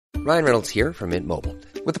Ryan Reynolds here from Mint Mobile.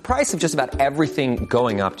 With the price of just about everything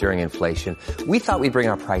going up during inflation, we thought we'd bring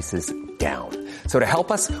our prices down. So to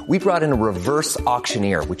help us, we brought in a reverse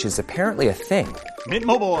auctioneer, which is apparently a thing. Mint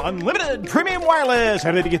Mobile Unlimited Premium Wireless.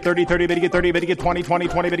 How to get 30, 30, bit to get 30, bit to get 20, 20,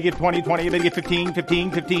 20, bit to get 20, 20, bit to get 15,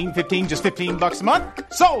 15, 15, 15, just $15 a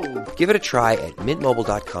month? Sold! Give it a try at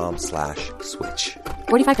mintmobile.com/switch.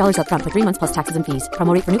 $45 up front for 3 months plus taxes and fees.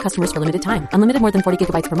 Promo rate for new customers for limited time. Unlimited more than 40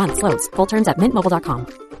 gigabytes per month. Slows full terms at mintmobile.com.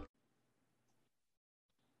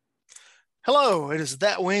 Hello, it is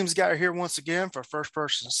That Weems guy here once again for First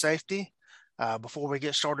Person Safety. Before we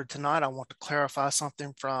get started tonight, I want to clarify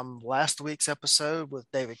something from last week's episode with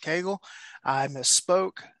David Cagle. I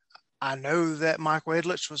misspoke. I know that Mike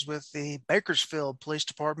Wadlich was with the Bakersfield Police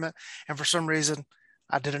Department, and for some reason,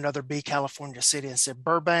 I did another B California city and said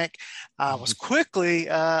Burbank. I was quickly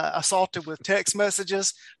assaulted with text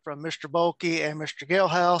messages from Mr. Bulkey and Mr.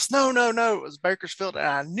 Galehouse. No, it was Bakersfield, and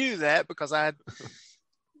I knew that because I had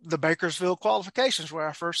the Bakersfield qualifications where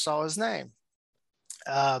I first saw his name.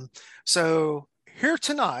 So here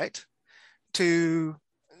tonight to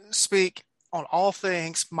speak on all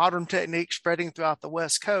things modern technique spreading throughout the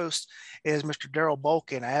West Coast is Mr. Daryl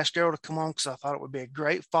Bulkey. And I asked Daryl to come on because I thought it would be a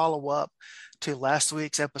great follow-up to last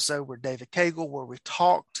week's episode with David Cagle, where we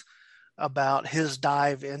talked about his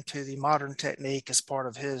dive into the modern technique as part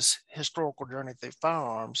of his historical journey through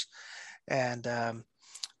firearms. And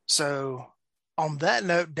so on that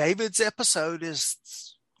note, David's episode is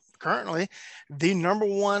currently the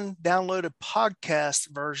 #1 downloaded podcast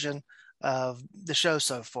version of the show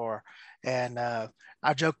so far. And I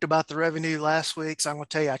joked about the revenue last week, so I'm going to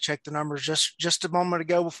tell you, I checked the numbers just a moment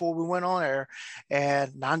ago before we went on air,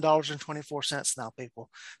 and $9.24 now, people.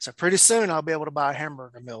 So pretty soon I'll be able to buy a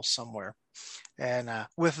hamburger meal somewhere. And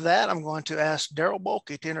with that, I'm going to ask Daryl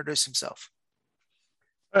Bulkey to introduce himself.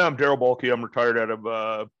 I'm Daryl Bulkey. I'm retired out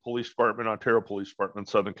of Police Department, Ontario Police Department,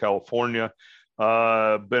 Southern California.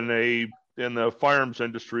 Been in the firearms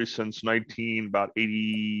industry since about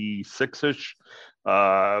 86-ish.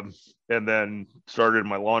 And then started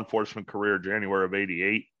my law enforcement career January of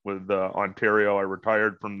 88 with Ontario. I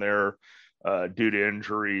retired from there due to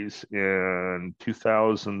injuries in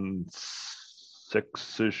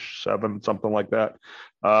 2006-ish, 7, something like that.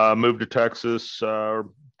 Moved to Texas,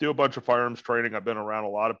 do a bunch of firearms training. I've been around a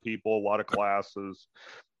lot of people, a lot of classes.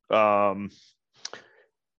 Working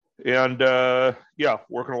a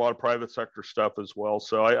lot of private sector stuff as well.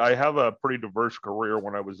 So I have a pretty diverse career.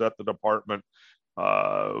 When I was at the department,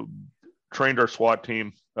 trained our SWAT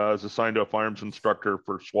team, was assigned to a firearms instructor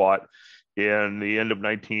for SWAT. In the end of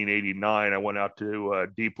 1989, I went out to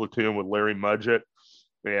D Platoon with Larry Mudgett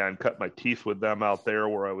and cut my teeth with them out there,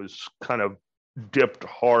 where I was kind of dipped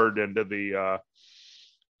hard into the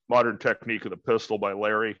modern technique of the pistol by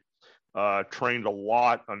Larry. Trained a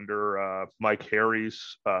lot under Mike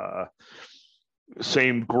Harry's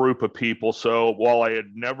same group of people. So while I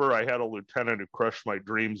had a lieutenant who crushed my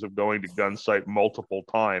dreams of going to Gunsight multiple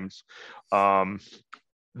times. I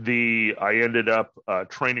ended up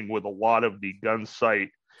training with a lot of the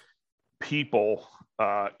Gunsight people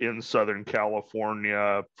in Southern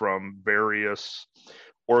California from various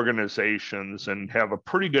organizations, and have a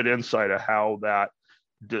pretty good insight of how that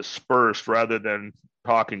dispersed. Rather than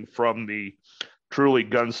talking from the truly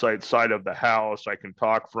Gunsight side of the house, I can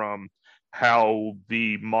talk from how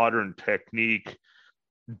the modern technique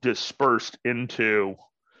dispersed into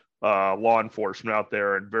law enforcement out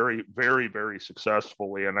there, and very, very, very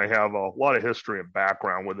successfully. And I have a lot of history and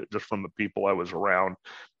background with it just from the people I was around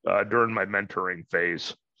during my mentoring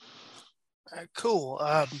phase. Cool.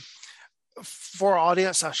 For our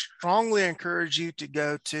audience, I strongly encourage you to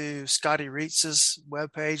go to Scotty Reetz's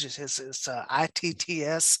webpage. It's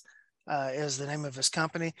ITTS is the name of his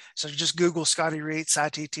company. So just Google Scotty Reetz,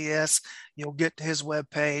 ITTS. You'll get to his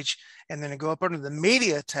webpage, and then go up under the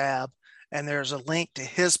media tab, and there's a link to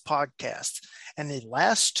his podcast. And the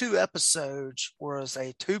last 2 episodes was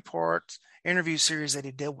a 2-part interview series that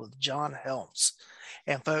he did with John Helms.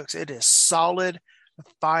 And folks, it is solid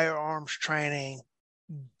firearms training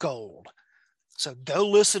gold. So go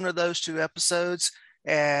listen to those 2 episodes.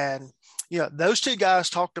 And, those 2 guys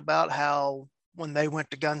talked about how when they went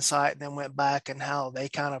to Gunsight and then went back, and how they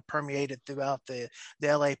kind of permeated throughout the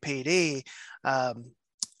LAPD.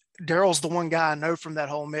 Daryl's the one guy I know from that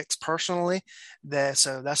whole mix personally.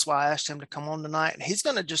 So that's why I asked him to come on tonight. And he's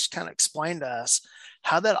going to just kind of explain to us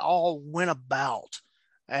how that all went about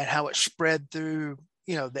and how it spread through,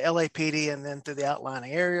 the LAPD and then through the outlying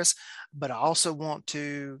areas. But I also want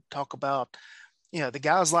to talk about, the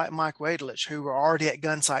guys like Mike Wadlich, who were already at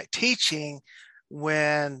Gunsight teaching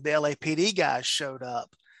when the LAPD guys showed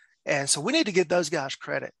up. And so we need to give those guys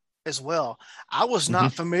credit. as well. I was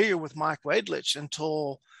not familiar with Mike Wadlich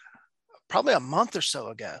until probably a month or so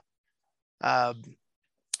ago. And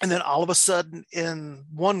then all of a sudden in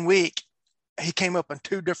 1 week, he came up in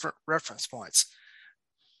 2 different reference points.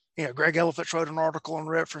 You know, Greg Elephant wrote an article and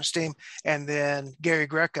referenced him, and then Gary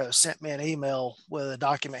Greco sent me an email with a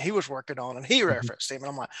document he was working on, and he referenced him.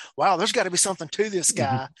 And I'm like, wow, there's got to be something to this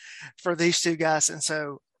guy for these 2 guys. And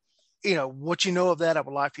so, you know, what you know of that, I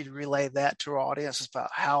would like for you to relay that to our audience about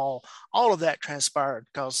how all of that transpired,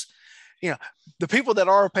 because, you know, the people that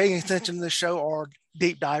are paying attention to this show are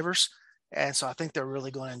deep divers. And so I think they're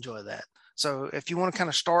really going to enjoy that. So if you want to kind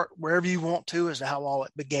of start wherever you want to as to how all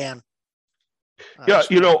it began. Yeah,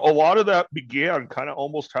 you know, a lot of that began kind of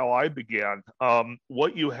almost how I began.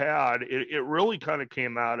 What you had, it really kind of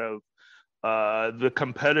came out of the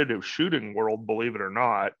competitive shooting world, believe it or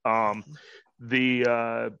not.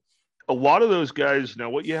 A lot of those guys, now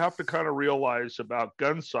what you have to kind of realize about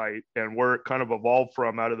Gunsight and where it kind of evolved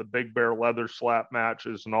from out of the Big Bear leather slap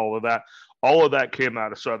matches and all of that came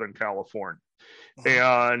out of Southern California.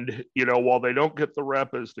 And, you know, while they don't get the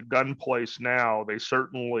rep as the gun place now, they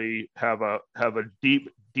certainly have a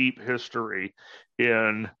deep, deep history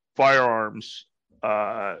in firearms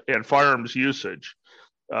and firearms usage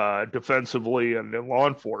defensively and in law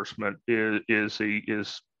enforcement you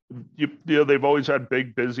know, they've always had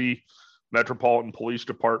big, busy metropolitan police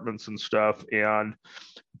departments and stuff, and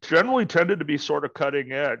generally tended to be sort of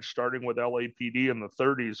cutting edge, starting with LAPD in the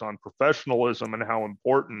 30s on professionalism and how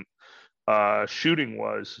important shooting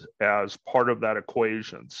was as part of that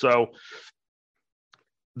equation. So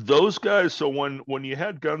those guys, so when you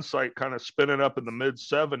had Gunsight kind of spinning up in the mid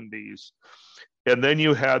 70s, and then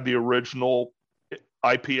you had the original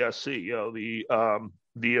IPSC, you know,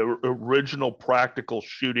 the original practical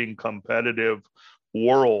shooting competitive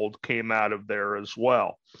world came out of there as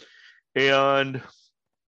well. And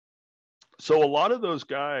so a lot of those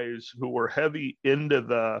guys who were heavy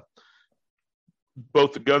into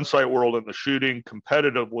both the Gunsight world and the shooting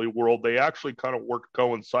competitively world, they actually kind of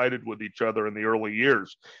coincided with each other in the early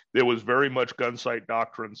years. It was very much Gunsight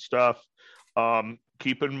doctrine stuff.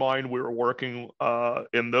 Keep in mind, we were working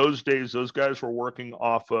in those days, those guys were working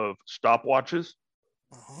off of stopwatches.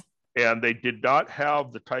 And they did not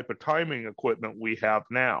have the type of timing equipment we have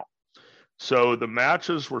now. So the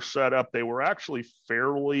matches were set up, they were actually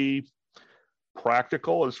fairly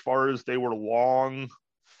practical as far as they were long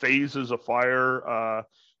phases of fire.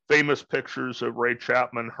 Famous pictures of Ray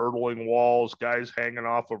Chapman hurdling walls, guys hanging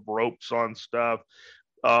off of ropes on stuff.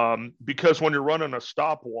 Because when you're running a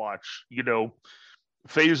stopwatch, you know,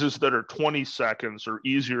 phases that are 20 seconds are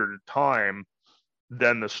easier to time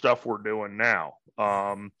than the stuff we're doing now.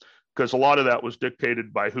 Because a lot of that was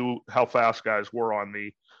dictated by how fast guys were on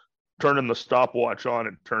the turning the stopwatch on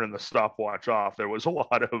and turning the stopwatch off. There was a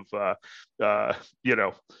lot of,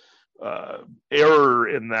 error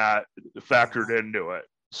in that factored into it.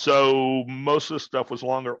 So most of the stuff was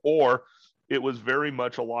longer, or it was very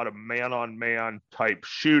much a lot of man-on-man type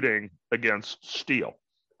shooting against steel.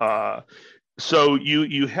 So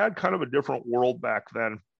you had kind of a different world back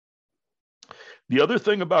then. The other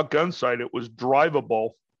thing about Gunsight, it was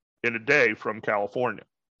drivable in a day from California.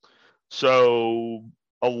 So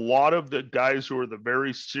a lot of the guys who were the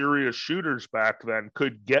very serious shooters back then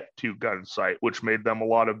could get to Gunsight, which made them a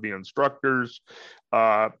lot of the instructors,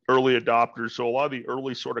 early adopters. So a lot of the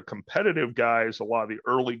early sort of competitive guys, a lot of the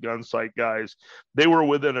early Gunsight guys, they were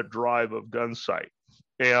within a drive of Gunsight.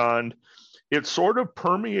 And it sort of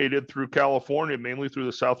permeated through California, mainly through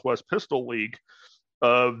the Southwest Pistol League.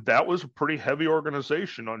 That was a pretty heavy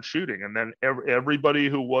organization on shooting. And then everybody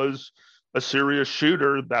who was a serious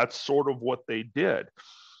shooter, that's sort of what they did.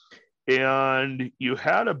 And you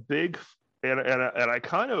had a big, and I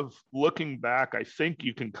kind of, looking back, I think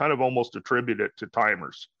you can kind of almost attribute it to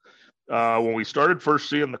timers. When we started first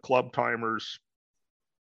seeing the club timers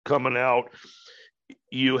coming out,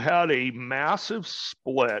 you had a massive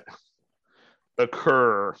split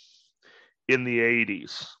occur in the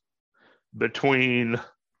 80s between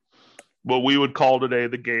what we would call today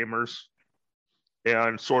the gamers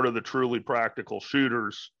and sort of the truly practical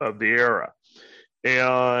shooters of the era.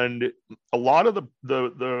 And a lot of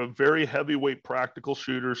the very heavyweight practical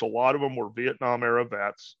shooters, a lot of them were Vietnam era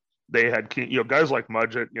vets. They had, you know, guys like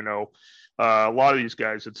Mudgett, you know, a lot of these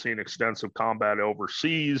guys had seen extensive combat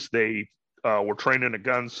overseas. They were trained in a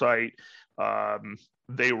Gunsight.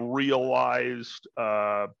 They realized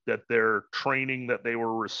that their training that they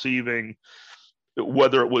were receiving,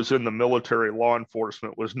 whether it was in the military, law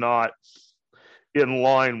enforcement, was not in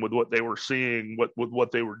line with what they were seeing, with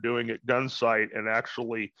what they were doing at Gunsight, and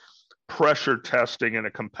actually pressure testing in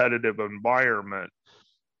a competitive environment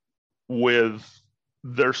with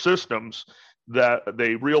their systems that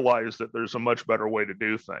they realize that there's a much better way to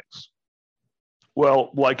do things.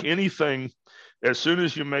 Well, like anything, as soon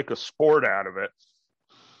as you make a sport out of it,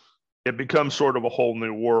 it becomes sort of a whole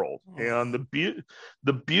new world. And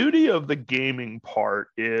the beauty of the gaming part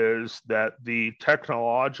is that the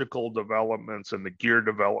technological developments and the gear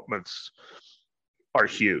developments are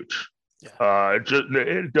huge. Yeah.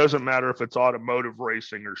 It doesn't matter if it's automotive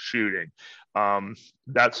racing or shooting.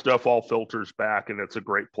 That stuff all filters back, and it's a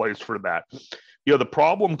great place for that. The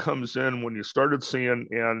problem comes in when you started seeing,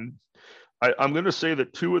 and I'm going to say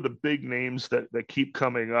that two of the big names that keep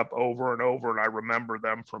coming up over and over, and I remember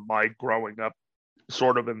them from my growing up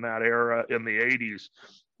sort of in that era in the 80s,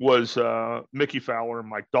 was Mickey Fowler and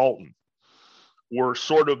Mike Dalton were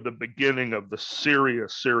sort of the beginning of the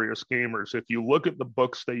serious gamers. If you look at the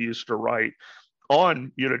books they used to write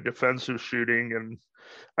on, defensive shooting, and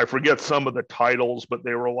I forget some of the titles, but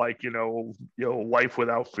they were like, Life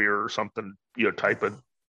Without Fear or something, type of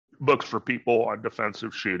books for people on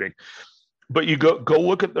defensive shooting. But you go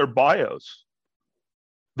look at their bios.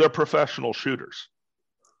 They're professional shooters.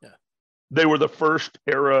 Yeah. They were the first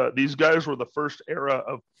era. These guys were the first era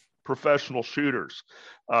of professional shooters.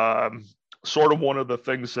 Sort of one of the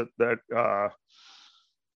things that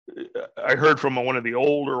I heard from one of the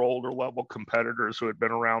older level competitors who had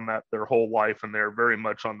been around that their whole life, and they're very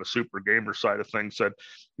much on the super gamer side of things, said,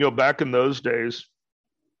 back in those days,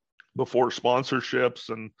 before sponsorships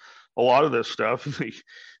and a lot of this stuff,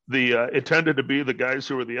 it tended to be the guys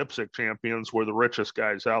who were the IPSC champions were the richest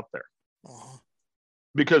guys out there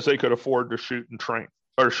because they could afford to shoot and train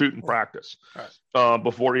or shoot and practice. Right.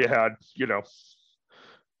 Before you had,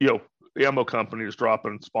 ammo companies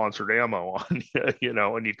dropping sponsored ammo on,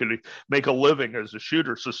 and you could make a living as a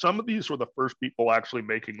shooter. So some of these were the first people actually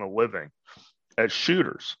making a living as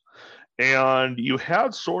shooters. And you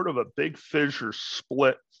had sort of a big fissure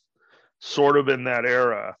split sort of in that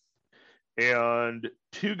era. And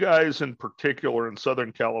two guys in particular in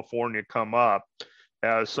Southern California come up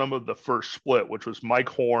as some of the first split, which was Mike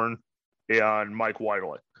Horn and Mike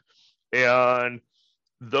Weidlich. And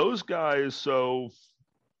those guys, so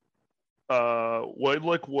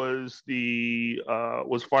Weidlich was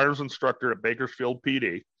was firearms instructor at Bakersfield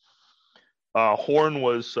PD. Horn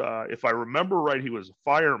was, if I remember right, he was a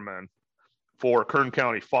fireman for Kern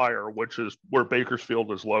County Fire, which is where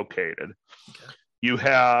Bakersfield is located. Okay. You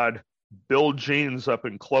had Bill Jeans up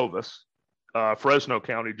in Clovis, Fresno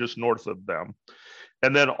County, just north of them.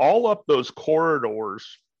 And then all up those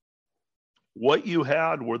corridors, what you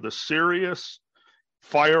had were the serious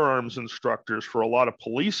firearms instructors for a lot of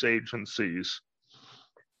police agencies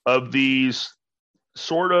of these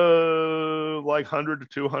sort of like 100 to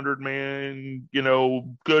 200 man,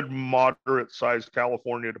 good moderate sized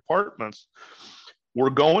California departments were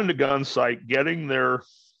going to Gunsight, getting their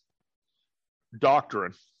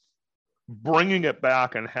doctrine, bringing it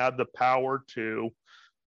back, and had the power to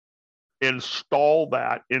install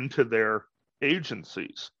that into their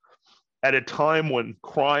agencies at a time when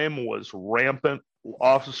crime was rampant,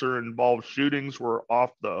 officer involved shootings were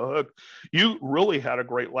off the hook. You really had a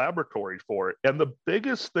great laboratory for it. And the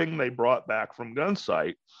biggest thing they brought back from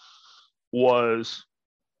Gunsight was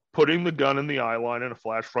putting the gun in the eye line in a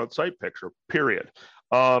flash front sight picture, period.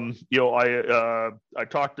 I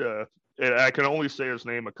talked to, and I can only say his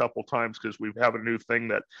name a couple times because we have a new thing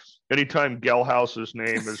that anytime Gelhouse's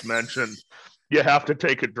name is mentioned, you have to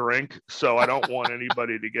take a drink. So I don't want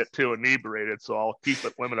anybody to get too inebriated. So I'll keep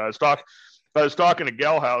it limited. I was talking to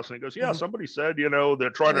Gelhouse, and he goes, yeah, somebody said, they're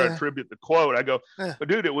trying to attribute the quote. I go, but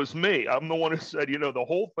dude, it was me. I'm the one who said, the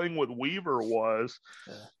whole thing with Weaver was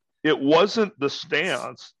it wasn't the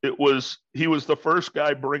stance. It was, he was the first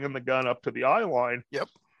guy bringing the gun up to the eye line. Yep.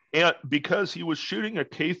 And because he was shooting a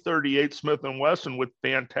K38 Smith & Wesson with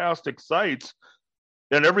fantastic sights,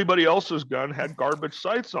 and everybody else's gun had garbage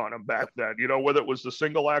sights on them back then, whether it was the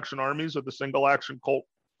single action Armies or the single action Colt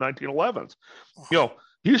 1911s,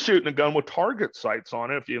 he's shooting a gun with target sights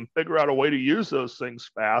on it. If you can figure out a way to use those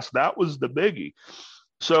things fast, that was the biggie.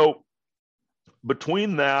 So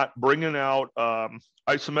between that, bringing out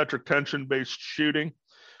isometric tension-based shooting,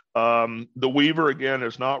 the Weaver, again,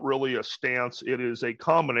 is not really a stance. It is a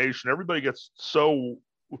combination. Everybody gets so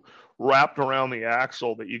wrapped around the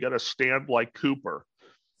axle that you got to stand like Cooper.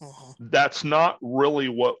 That's not really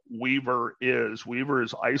what Weaver is. Weaver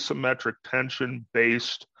is isometric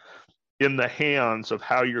tension-based in the hands of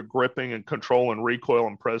how you're gripping and control and recoil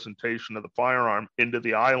and presentation of the firearm into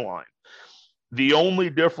the eye line. The only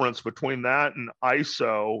difference between that and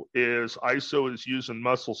ISO is using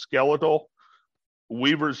muscle skeletal,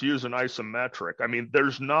 Weaver's using isometric. I mean,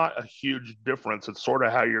 there's not a huge difference. It's sort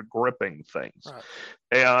of how you're gripping things. Right.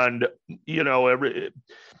 And,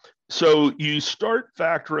 so you start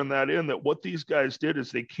factoring that in, that what these guys did is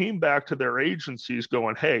they came back to their agencies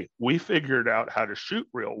going, hey, we figured out how to shoot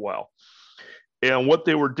real well. And what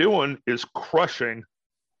they were doing is crushing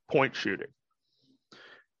point shooting,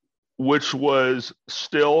 which was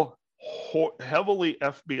still heavily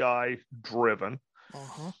FBI driven.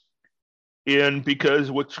 Uh-huh. And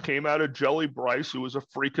which came out of Jelly Bryce, who was a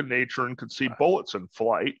freak of nature and could see bullets in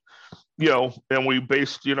flight, and we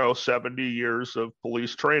based, 70 years of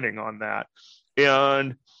police training on that.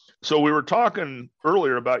 And so we were talking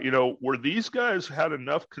earlier about, where these guys had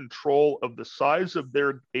enough control of the size of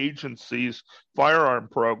their agency's firearm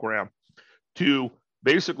program to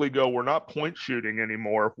basically go, we're not point shooting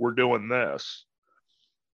anymore, we're doing this.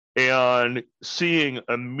 And seeing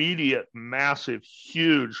immediate, massive,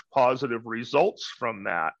 huge positive results from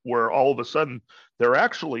that, where all of a sudden they're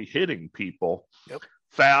actually hitting people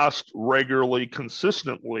fast, regularly,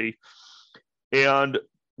 consistently. And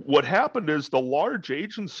what happened is the large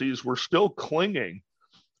agencies were still clinging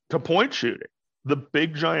to point shooting, the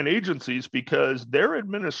big giant agencies, because their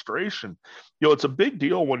administration, it's a big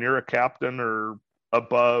deal when you're a captain or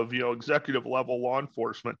above, executive level law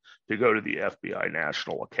enforcement to go to the FBI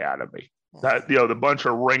National Academy. That, the bunch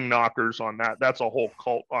of ring knockers on that's a whole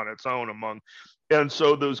cult on its own among. And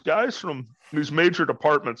so those guys from these major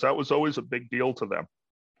departments, that was always a big deal to them.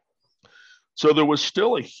 So there was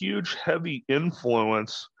still a huge, heavy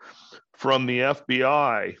influence from the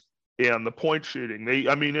FBI and the point shooting.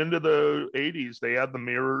 Into the 80s, they had the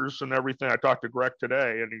mirrors and everything. I talked to Greg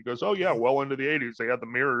today and he goes, oh yeah, well into the 80s, they had the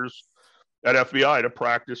mirrors at FBI to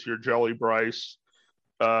practice your Jelly Bryce,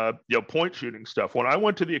 point shooting stuff. When I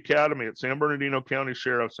went to the academy at San Bernardino County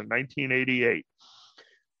Sheriff's in 1988,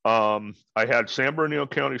 I had San Bernardino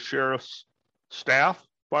County Sheriff's staff,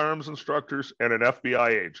 firearms instructors, and an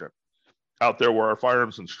FBI agent out there were our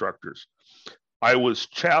firearms instructors. I was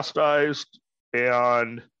chastised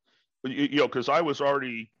and, because I was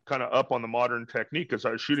already kind of up on the modern technique because I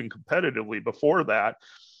was shooting competitively before that.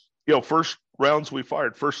 First rounds we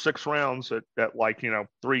fired, first 6 rounds at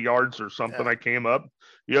 3 yards or something. I came up,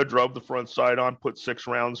 drove the front sight on, put 6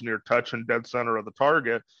 rounds near touch and dead center of the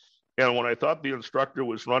target. And when I thought the instructor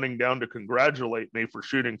was running down to congratulate me for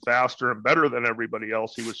shooting faster and better than everybody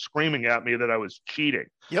else, he was screaming at me that I was cheating.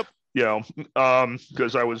 Yep.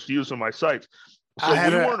 Because I was using my sights. So I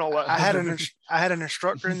had an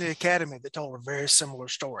instructor in the academy that told a very similar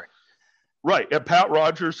story. Right. And Pat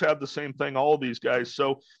Rogers had the same thing, all of these guys.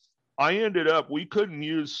 So I ended up, we couldn't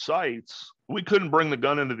use sights. We couldn't bring the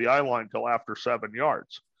gun into the eye line till after 7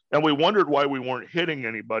 yards. And we wondered why we weren't hitting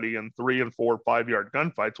anybody in 3 and 4, 5 yard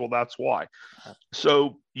gunfights. Well, that's why.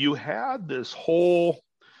 So you had this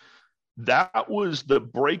that was the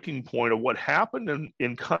breaking point of what happened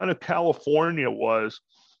in kind of California. Was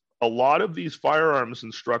a lot of these firearms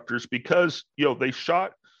instructors, because, they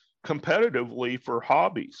shot competitively for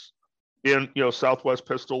hobbies in, Southwest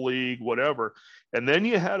Pistol League, whatever. And then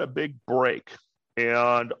you had a big break,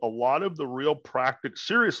 and a lot of the real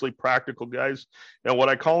seriously practical guys, and what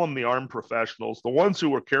I call them the armed professionals, the ones who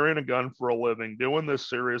were carrying a gun for a living, doing this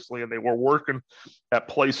seriously, and they were working at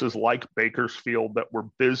places like Bakersfield that were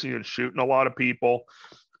busy and shooting a lot of people.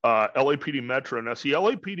 LAPD Metro. Now, see,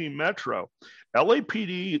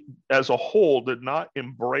 LAPD as a whole did not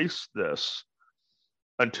embrace this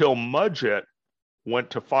until Mudgett went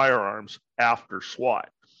to firearms after SWAT.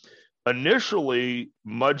 Initially,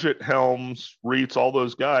 Mudgett, Helms, Reitz, all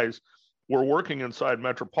those guys were working inside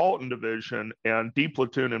Metropolitan Division and D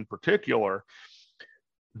Platoon in particular.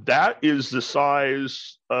 That is the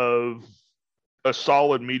size of a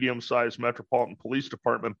solid medium-sized Metropolitan Police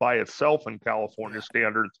Department by itself in California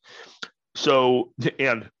standards. So,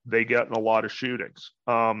 and they get in a lot of shootings.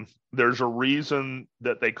 There's a reason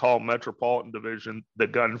that they call Metropolitan Division the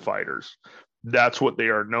gunfighters. That's what they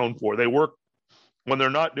are known for. They work, when they're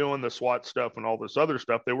not doing the SWAT stuff and all this other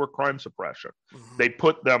stuff, they work crime suppression. Mm-hmm. They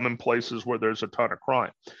put them in places where there's a ton of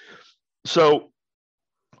crime. So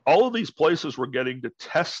all of these places were getting to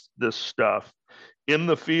test this stuff in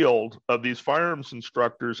the field of these firearms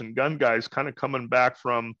instructors and gun guys kind of coming back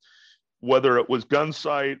from whether it was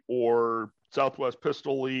Gunsight or Southwest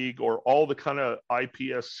Pistol League or all the kind of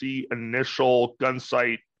IPSC initial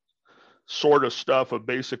Gunsight sort of stuff of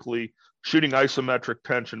basically shooting isometric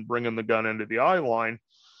tension, bringing the gun into the eye line.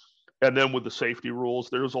 And then with the safety rules,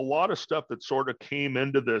 there's a lot of stuff that sort of came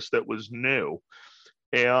into this that was new.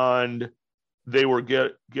 And they were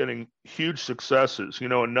getting huge successes.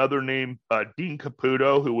 Another name, Dean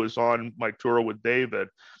Caputo, who was on my tour with David,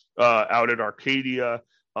 out at Arcadia.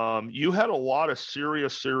 You had a lot of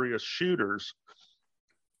serious shooters.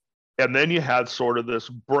 And then you had sort of this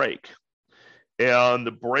break. And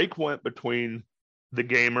the break went between the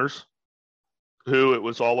gamers, who it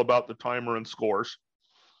was all about the timer and scores,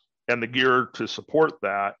 and the gear to support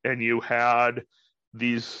that. And you had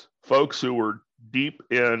these folks who were deep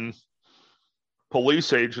in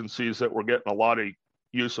police agencies that were getting a lot of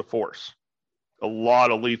use of force, a lot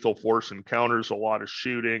of lethal force encounters, a lot of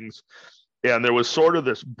shootings. And there was sort of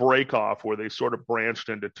this break off where they sort of branched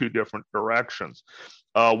into two different directions.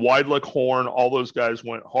 Weidlich, Horn, all those guys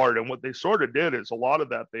went hard. And what they sort of did is a lot of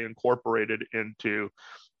that they incorporated into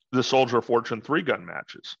the Soldier of Fortune 3-gun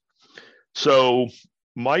matches. So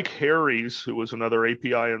Mike Harries, who was another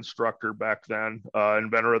API instructor back then,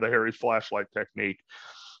 inventor of the Harries flashlight technique,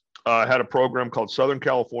 had a program called Southern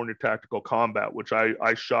California Tactical Combat, which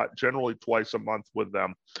I shot generally twice a month with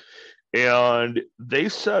them. And they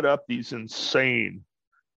set up these insane,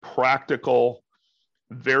 practical,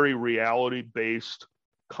 very reality-based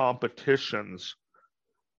competitions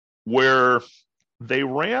where they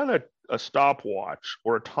ran a stopwatch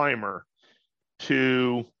or a timer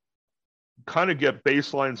to kind of get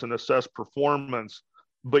baselines and assess performance,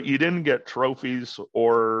 but you didn't get trophies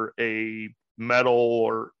or a medal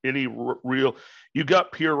or any real, you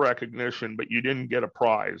got peer recognition, but you didn't get a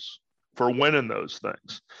prize for winning those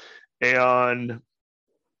things.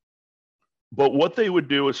 But what they would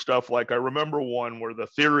do is stuff like, I remember one where the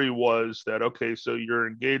theory was that, okay, so you're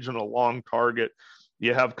engaging a long target,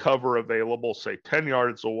 you have cover available, say 10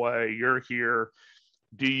 yards away, you're here.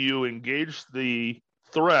 Do you engage the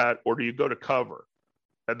threat or do you go to cover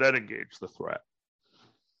and then engage the threat?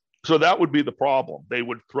 So that would be the problem. They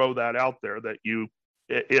would throw that out there that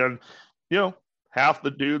half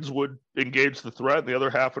the dudes would engage the threat and the other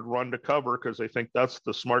half would run to cover because they think that's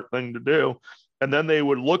the smart thing to do. And then they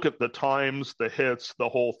would look at the times, the hits, the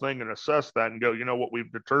whole thing and assess that and go, what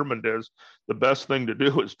we've determined is the best thing to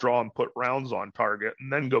do is draw and put rounds on target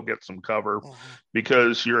and then go get some cover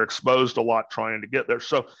because you're exposed a lot trying to get there.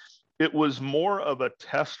 So it was more of a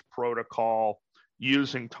test protocol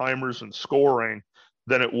using timers and scoring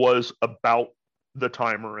than it was about the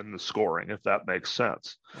timer and the scoring, if that makes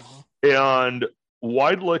sense. And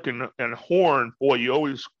Weidlich and Horn, boy, you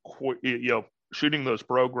always, shooting those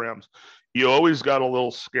programs, you always got a little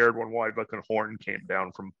scared when Weidlich and Horn came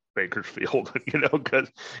down from Bakersfield,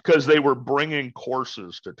 because they were bringing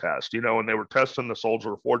courses to test, and they were testing the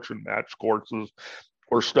Soldier of Fortune match courses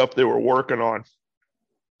or stuff they were working on.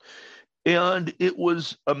 And it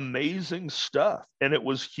was amazing stuff. And it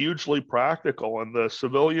was hugely practical. And the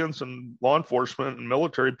civilians and law enforcement and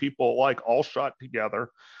military people alike all shot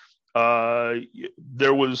together.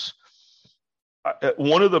 There was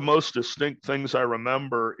one of the most distinct things I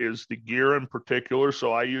remember is the gear in particular.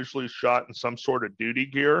 So I usually shot in some sort of duty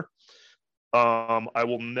gear. I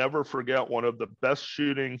will never forget one of the best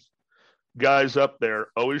shooting guys up there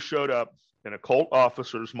always showed up in a Colt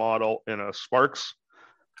officer's model in a Sparks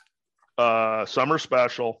summer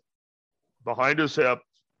special behind his hip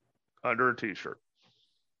under a t-shirt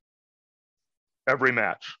every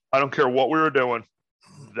match. I don't care what we were doing.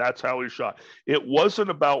 That's how he shot. It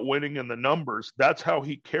wasn't about winning in the numbers. That's how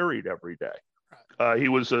he carried every day. He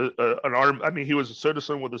was he was a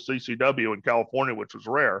citizen with a CCW in California, which was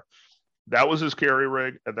rare. That was his carry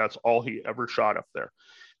rig, and that's all he ever shot up there.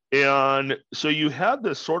 And so you had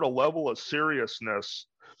this sort of level of seriousness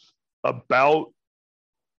about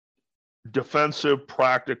defensive,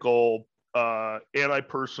 practical,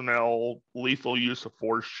 anti-personnel, lethal use of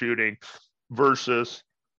force shooting versus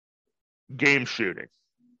game shooting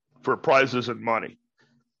for prizes and money.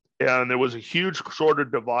 And there was a huge sort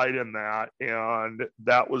of divide in that. And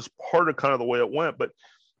that was part of kind of the way it went. But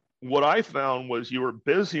what I found was you were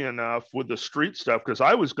busy enough with the street stuff, because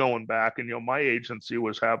I was going back and, my agency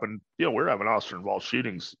was having, we're having officer involved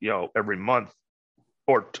shootings, every month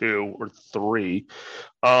or 2 or 3.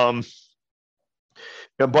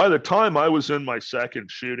 And by the time I was in my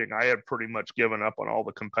second shooting, I had pretty much given up on all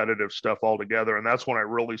the competitive stuff altogether. And that's when I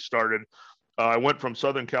really started. I went from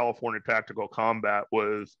Southern California Tactical Combat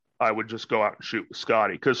I would just go out and shoot with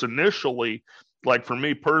Scotty. Because initially, like for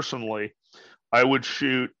me personally, I would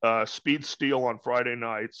shoot Speed Steel on Friday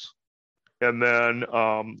nights. And then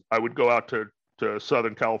I would go out to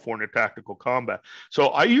Southern California Tactical Combat. So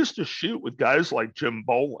I used to shoot with guys like Jim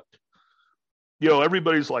Boland.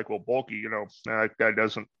 Everybody's like, well, Bulky, that guy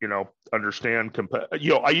doesn't, understand.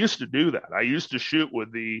 I used to do that. I used to shoot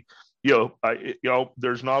with the,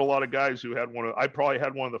 there's not a lot of guys who had I probably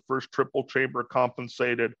had one of the first triple chamber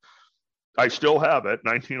compensated I still have it,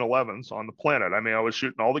 1911s on the Planet. I mean, I was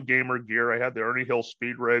shooting all the gamer gear. I had the Ernie Hill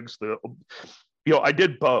speed rigs. I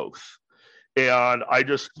did both. And I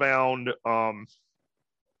just found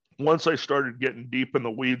once I started getting deep in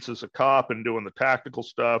the weeds as a cop and doing the tactical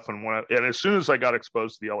stuff, and as soon as I got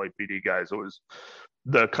exposed to the LAPD guys, it was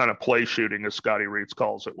the kind of play shooting, as Scotty Reitz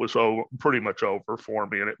calls it, was pretty much over for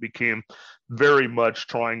me. And it became very much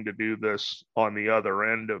trying to do this on the other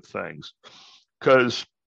end of things.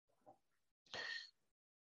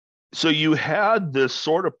 So you had this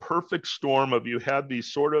sort of perfect storm of, you had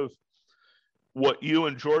these sort of what you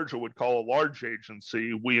in Georgia would call a large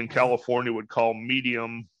agency, we in California would call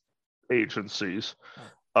medium agencies,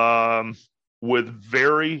 with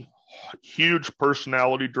very huge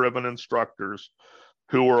personality driven instructors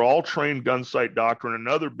who were all trained Gunsight doctrine.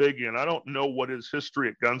 Another biggie, and I don't know what his history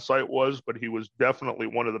at Gunsight was, but he was definitely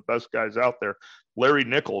one of the best guys out there, Larry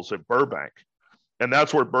Nichols at Burbank. And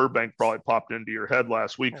that's where Burbank probably popped into your head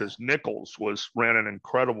last week, because Nichols ran an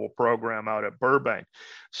incredible program out at Burbank.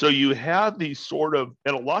 So you had these sort of,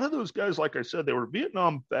 and a lot of those guys, like I said, they were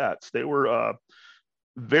Vietnam vets. They were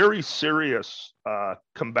very serious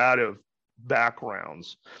combative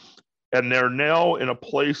backgrounds. And they're now in a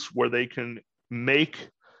place where they can make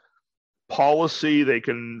policy, they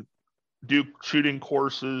can do shooting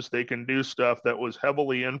courses, they can do stuff that was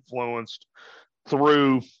heavily influenced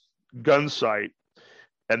through Gunsight.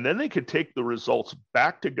 And then they could take the results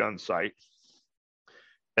back to Gunsight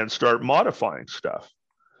and start modifying stuff.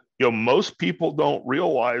 Most people don't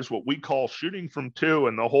realize what we call shooting from two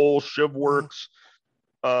and the whole ShivWorks,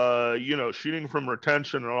 shooting from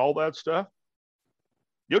retention and all that stuff.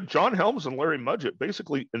 John Helms and Larry Mudgett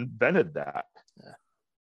basically invented that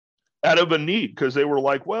out of a need, because they were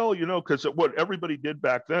like, well, because what everybody did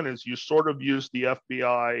back then is you sort of used the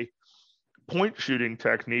FBI point shooting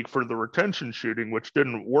technique for the retention shooting, which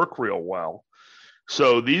didn't work real well.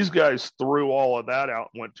 So these guys threw all of that out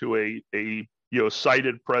and went to a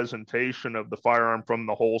sighted presentation of the firearm from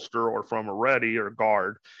the holster or from a ready or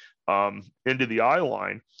guard into the eye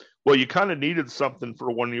line. Well, you kind of needed something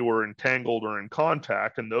for when you were entangled or in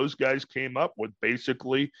contact, and those guys came up with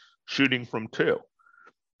basically shooting from two.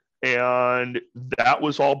 And that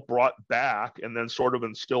was all brought back and then sort of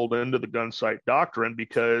instilled into the Gunsight doctrine,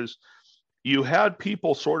 because you had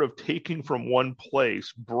people sort of taking from one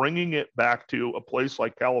place, bringing it back to a place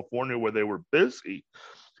like California where they were busy,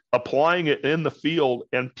 applying it in the field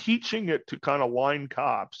and teaching it to kind of line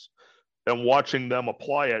cops and watching them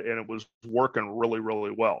apply it. And it was working really,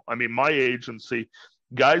 really well. I mean, my agency,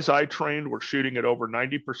 guys I trained were shooting at over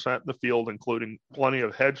 90% in the field, including plenty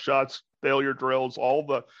of headshots, failure drills, all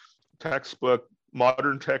the textbook,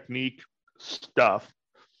 modern technique stuff.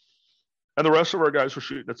 And the rest of our guys were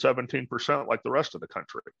shooting at 17% like the rest of the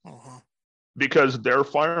country, because their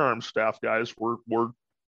firearms staff guys were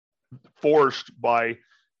forced by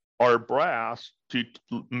our brass to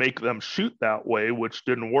make them shoot that way, which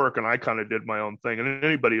didn't work. And I kind of did my own thing. And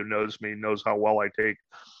anybody who knows me knows how well I take,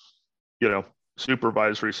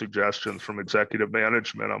 supervisory suggestions from executive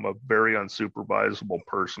management. I'm a very unsupervisable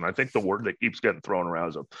person. I think the word that keeps getting thrown around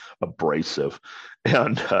is abrasive.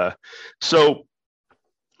 And so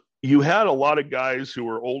you had a lot of guys who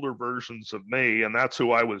were older versions of me, and that's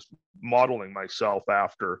who I was modeling myself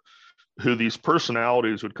after, who these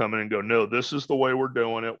personalities would come in and go, no, this is the way we're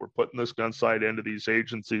doing it. We're putting this Gunsight into these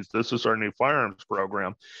agencies. This is our new firearms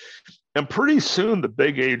program. And pretty soon the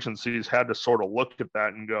big agencies had to sort of look at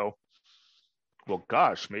that and go, well,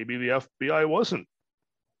 gosh, maybe the FBI wasn't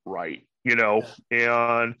right,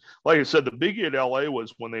 And like I said, the biggie at LA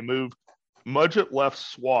was when they moved. Mudgett left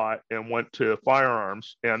SWAT and went to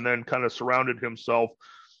firearms, and then kind of surrounded himself,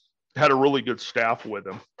 had a really good staff with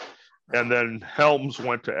him. And then Helms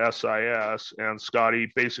went to SIS, and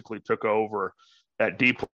Scotty basically took over at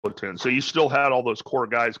D Platoon. So you still had all those core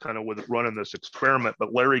guys kind of with running this experiment,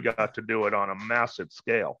 but Larry got to do it on a massive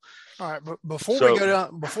scale. All right, but before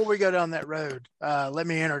we go down that road, let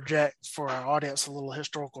me interject for our audience a little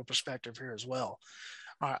historical perspective here as well.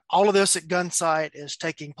 All right, all of this at Gunsight is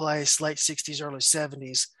taking place late 60s, early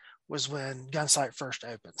 70s was when Gunsight first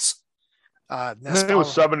opens. It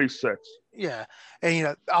was 76. Yeah.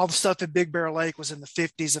 And, all the stuff at Big Bear Lake was in the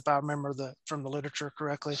 50s, if I remember from the literature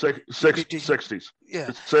correctly. 60s. Yeah.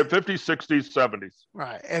 50s, 60s, 70s.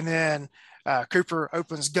 Right. And then Cooper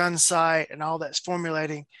opens Gunsight and all that's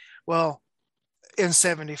formulating. Well, in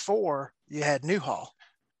 74, you had Newhall.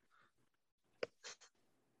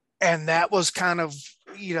 And that was kind of,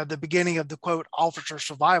 the beginning of the quote officer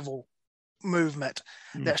survival movement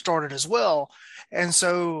that started as well. And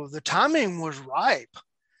so the timing was ripe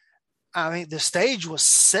I mean, the stage was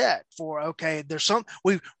set for, okay,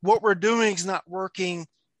 what we're doing is not working.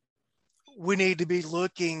 We need to be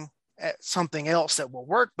looking at something else that will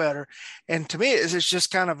work better. And to me, it's just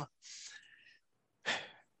kind of,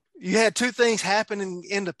 you had two things happening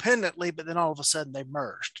independently, but then all of a sudden they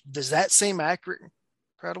merged. Does that seem accurate?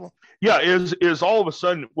 Credible? Yeah, is all of a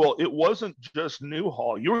sudden, well, it wasn't just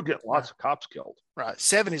Newhall. You were getting lots of cops killed. Right.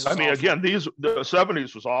 70s. I mean, awful. Again, the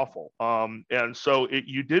 70s was awful. And so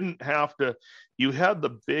you didn't have to, you had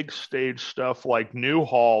the big stage stuff like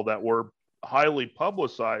Newhall that were highly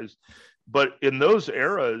publicized. But in those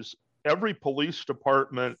eras, every police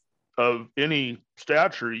department of any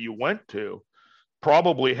stature you went to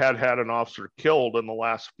probably had an officer killed in the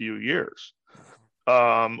last few years,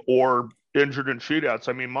 or injured in shootouts.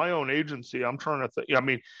 I mean, my own agency, I'm trying to think, I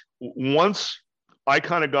mean, once I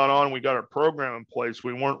kind of got on, we got our program in place,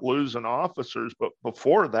 we weren't losing officers, but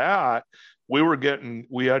before that, we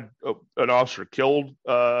had an officer killed in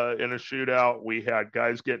a shootout. We had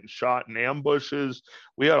guys getting shot in ambushes.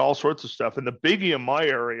 We had all sorts of stuff. And the biggie in my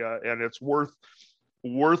area, and it's worth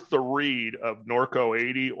the read of Norco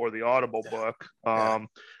 80 or the Audible book.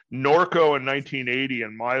 Norco in 1980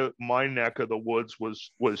 in my neck of the woods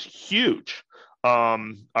was huge.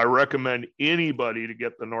 I recommend anybody to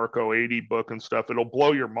get the Norco 80 book and stuff. It'll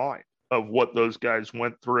blow your mind of what those guys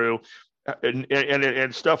went through,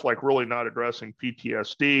 and stuff like really not addressing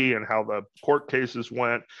PTSD and how the court cases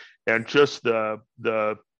went, and just the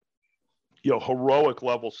heroic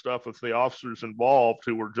level stuff of the officers involved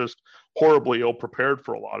who were just horribly ill prepared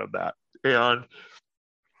for a lot of that. And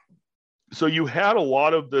so you had a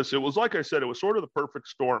lot of this. It was, like I said, it was sort of the perfect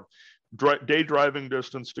storm. Day driving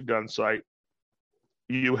distance to gun site.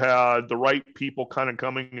 You had the right people kind of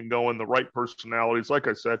coming and going, the right personalities. Like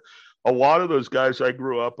I said, a lot of those guys I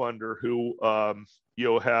grew up under who,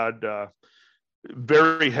 had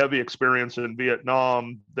very heavy experience in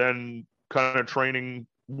Vietnam, then kind of training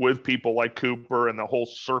with people like Cooper and the whole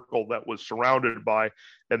circle that was surrounded by,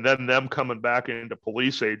 and then them coming back into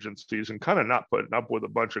police agencies and kind of not putting up with a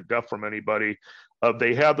bunch of guff from anybody.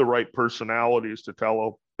 They had the right personalities to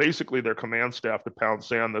tell basically their command staff to pound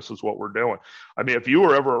sand, this is what we're doing. I mean, if you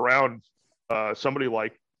were ever around somebody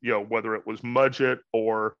like, whether it was Mudgett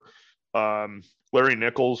or Larry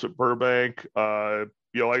Nichols at Burbank,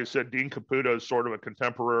 like I said, Dean Caputo is sort of a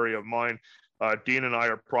contemporary of mine. Dean and I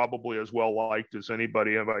are probably as well liked as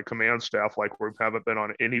anybody in my command staff, like we haven't been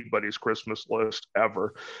on anybody's Christmas list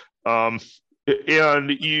ever. And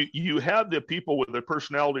you had the people with the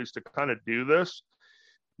personalities to kind of do this,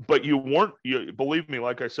 but believe me,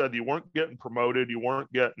 like I said, you weren't getting promoted, you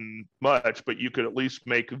weren't getting much, but you could at least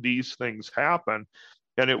make these things happen.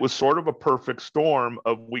 And it was sort of a perfect storm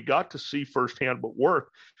of, we got to see firsthand what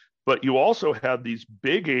worked. But you also had these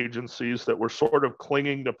big agencies that were sort of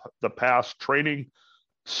clinging to the past training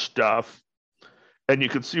stuff. And you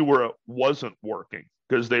could see where it wasn't working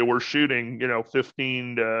because they were shooting,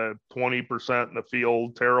 15 to 20% in the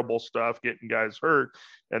field, terrible stuff, getting guys hurt.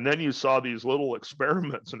 And then you saw these little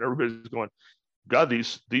experiments and everybody's going, God,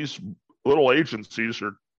 these little agencies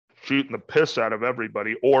are shooting the piss out of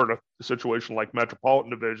everybody. Or in a situation like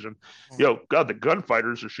Metropolitan Division, God, the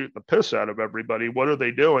gunfighters are shooting the piss out of everybody. What are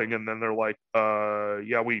they doing? And then they're like,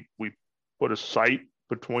 we put a sight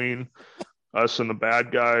between us and the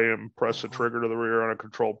bad guy and press the trigger to the rear on a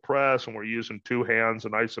controlled press, and we're using two hands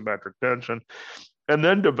and isometric tension. And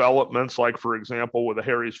then developments like, for example, with the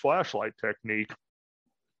Harry's flashlight technique,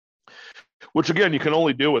 which again, you can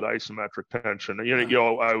only do with isometric tension.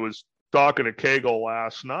 I was talking to Kegel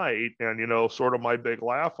last night, and sort of my big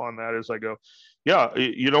laugh on that is I go, yeah,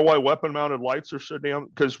 you know why weapon mounted lights are so damn,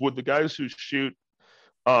 because with the guys who shoot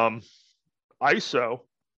ISO,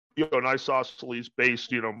 an isosceles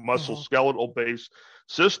based, muscle skeletal based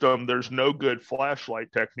system, there's no good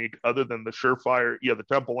flashlight technique other than the Surefire, the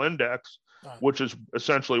Temple Index, which is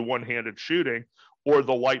essentially one-handed shooting, or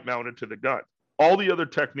the light mounted to the gun. All the other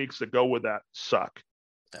techniques that go with that suck.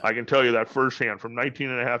 I can tell you that firsthand from 19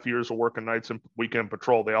 and a half years of working nights and weekend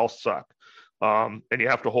patrol, they all suck. And you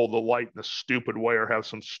have to hold the light in a stupid way or have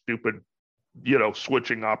some stupid,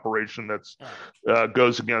 switching operation that's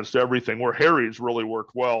goes against everything, where Harry's really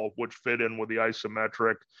worked well, which fit in with the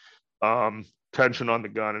isometric tension on the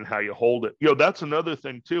gun and how you hold it. That's another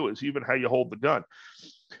thing too, is even how you hold the gun.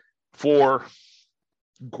 For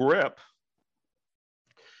grip,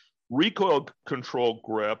 recoil control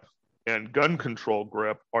grip and gun control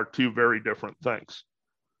grip are two very different things.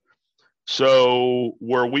 So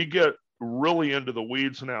where we get really into the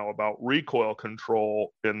weeds now about recoil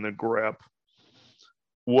control in the grip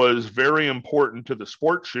was very important to the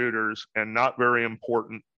sport shooters and not very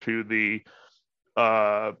important to the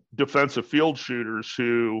defensive field shooters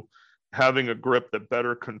who having a grip that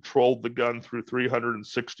better controlled the gun through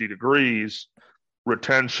 360 degrees,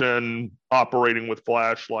 retention, operating with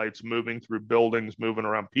flashlights, moving through buildings, moving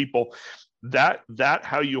around people, that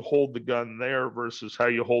how you hold the gun there versus how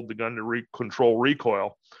you hold the gun to control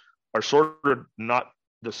recoil are sort of not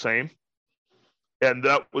the same. And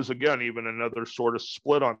that was, again, even another sort of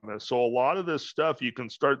split on this. So a lot of this stuff you can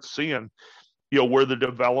start seeing, where the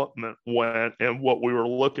development went and what we were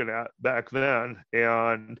looking at back then.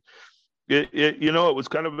 And it was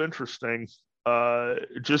kind of interesting,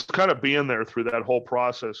 just kind of being there through that whole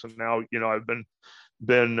process. And now, I've been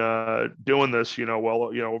doing this,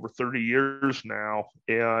 over 30 years now,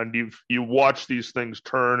 and you watch these things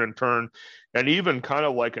turn and turn. And even kind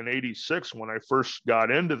of like in 86, when I first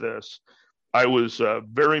got into this, I was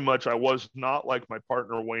very much, I was not like my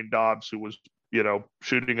partner, Wayne Dobbs, who was,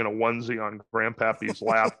 shooting in a onesie on Grandpappy's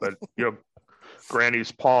lap at,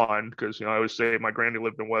 Granny's pond. Cause, I always say my granny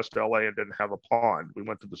lived in West LA and didn't have a pond. We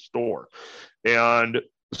went to the store. And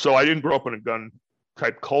so I didn't grow up in a gun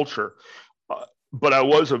type culture. But I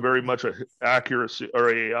was a very much a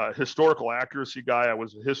historical accuracy guy. I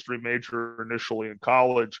was a history major initially in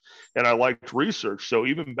college, and I liked research. So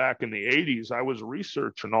even back in the 80s, I was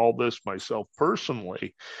researching all this myself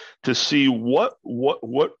personally to see what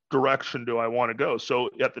direction do I want to go. So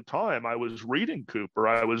at the time, I was reading Cooper.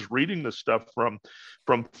 I was reading the stuff from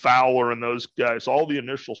Fowler and those guys, all the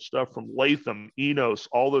initial stuff from Latham, Enos,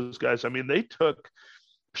 all those guys. I mean, they took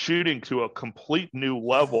shooting to a complete new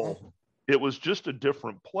level. It was just a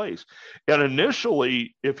different place. And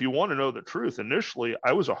initially, if you want to know the truth,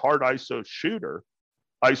 I was a hard ISO shooter,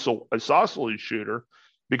 isosceles shooter,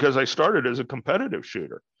 because I started as a competitive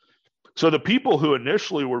shooter. So the people who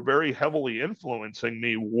initially were very heavily influencing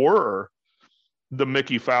me were the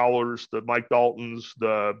Mickey Fowlers, the Mike Daltons,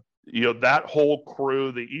 that whole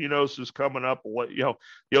crew, the Enos is coming up,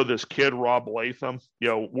 this kid, Rob Latham,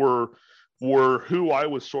 were who I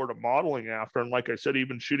was sort of modeling after. And like I said,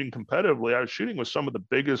 even shooting competitively, I was shooting with some of the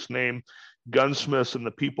biggest name gunsmiths and the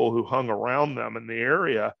people who hung around them in the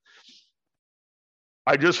area.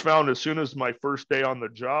 I just found as soon as my first day on the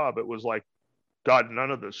job, it was like, God, none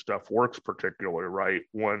of this stuff works particularly right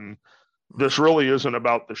when this really isn't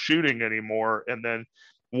about the shooting anymore. And then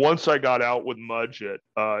once I got out with Mudgett,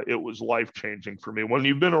 it was life-changing for me. When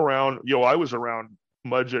you've been around, I was around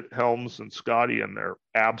Mudgett, Helms, and Scotty in their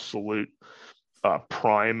absolute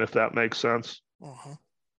prime, if that makes sense. Uh-huh.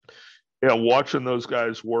 Yeah, watching those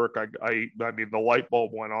guys work, I mean, the light bulb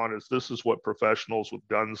went on as this is what professionals with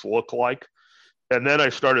guns look like. And then I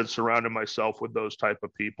started surrounding myself with those type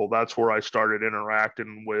of people. That's where I started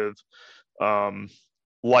interacting with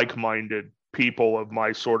like-minded people of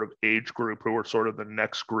my sort of age group who were sort of the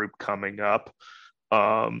next group coming up.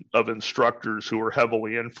 Of instructors who were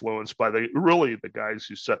heavily influenced by the guys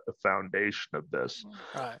who set the foundation of this.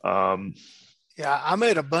 Right. Yeah, I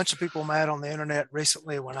made a bunch of people mad on the internet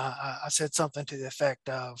recently when I said something to the effect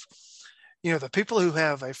of, the people who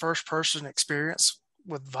have a first person experience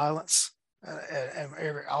with violence and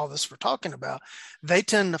all this we're talking about, they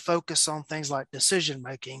tend to focus on things like decision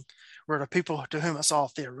making, where the people to whom it's all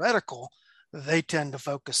theoretical, they tend to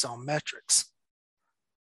focus on metrics.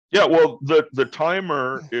 Yeah, well, the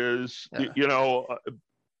timer is,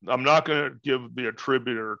 I'm not going to give the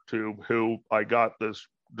attributor to who I got this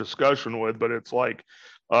discussion with, but it's like,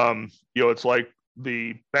 it's like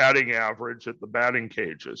the batting average at the batting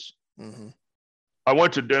cages. Mm-hmm. I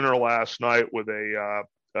went to dinner last night with a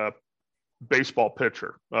baseball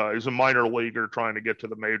pitcher. He's a minor leaguer trying to get to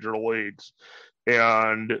the major leagues.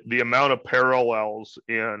 And the amount of parallels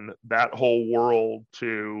in that whole world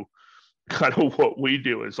to kind of what we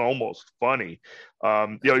do is almost funny.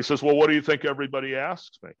 He says, well, what do you think everybody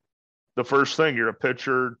asks me? The first thing, you're a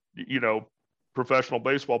pitcher, professional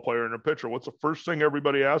baseball player and a pitcher. What's the first thing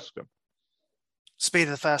everybody asks him? Speed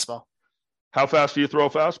of the fastball. How fast do you throw a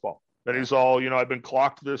fastball? And he's all, I've been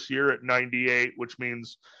clocked this year at 98, which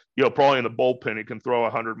means, probably in the bullpen, he can throw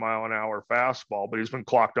a 100-mile-an-hour fastball, but he's been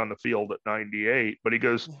clocked on the field at 98. But he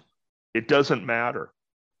goes, it doesn't matter.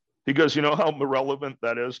 He goes, you know how irrelevant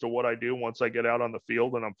that is to what I do once I get out on the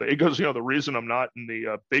field? And he goes, the reason I'm not in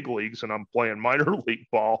the big leagues and I'm playing minor league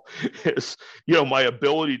ball is, my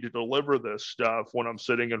ability to deliver this stuff when I'm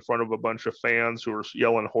sitting in front of a bunch of fans who are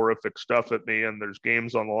yelling horrific stuff at me and there's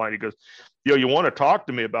games on the line. He goes, you want to talk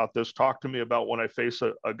to me about this? Talk to me about when I face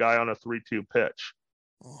a guy on a 3-2 pitch.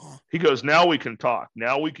 Uh-huh. He goes, now we can talk.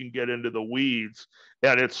 Now we can get into the weeds.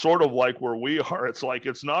 And it's sort of like where we are. It's like,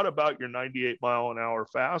 it's not about your 98-mile-an-hour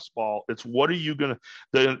fastball. It's what are you going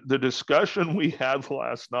to, the discussion we had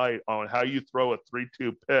last night on how you throw a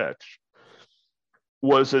 3-2 pitch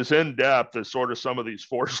was as in depth as sort of some of these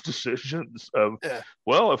forced decisions of,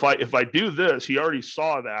 well, if I do this, he already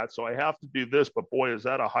saw that, so I have to do this. But boy, is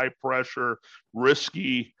that a high pressure,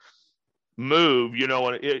 risky move,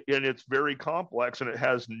 and it's very complex, and it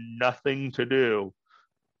has nothing to do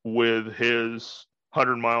with his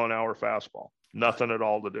 100-mile-an-hour fastball. Nothing at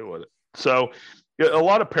all to do with it. So a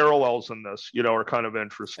lot of parallels in this, are kind of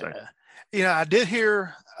interesting. I did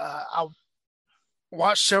hear, I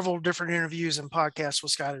watched several different interviews and podcasts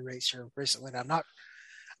with Scotty Rates here recently. And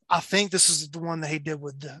I think this is the one that he did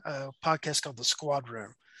with a podcast called The Squad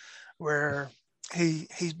Room, where he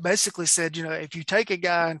basically said, if you take a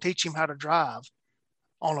guy and teach him how to drive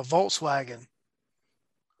on a Volkswagen,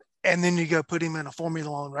 and then you go put him in a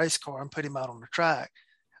Formula One race car and put him out on the track,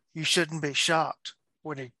 you shouldn't be shocked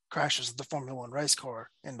when he crashes the Formula One race car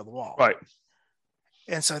into the wall. Right.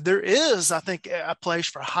 And so there is, I think, a place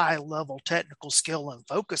for high level technical skill and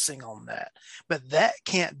focusing on that, but that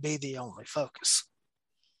can't be the only focus.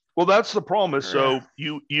 Well, that's the problem. Is so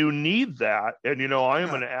you need that. And, I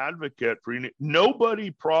am an advocate for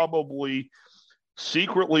nobody probably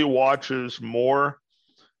secretly watches more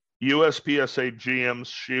USPSA GMs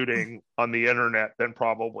shooting on the internet than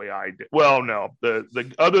probably I did. Well, no,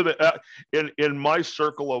 the other than in my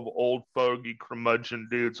circle of old fogey curmudgeon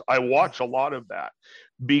dudes, I watch a lot of that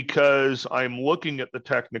because I'm looking at the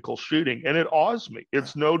technical shooting, and it awes me.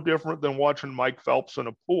 It's no different than watching Mike Phelps in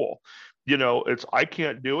a pool. I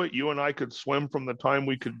can't do it. You and I could swim from the time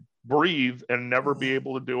we could breathe and never be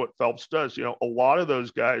able to do what Phelps does. A lot of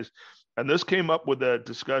those guys, and this came up with a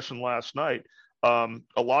discussion last night. A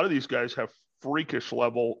lot of these guys have freakish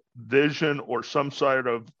level vision or some sort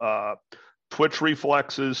of twitch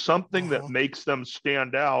reflexes, something that makes them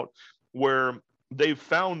stand out, where they've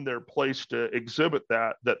found their place to exhibit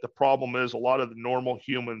that the problem is a lot of the normal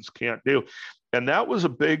humans can't do. And that was a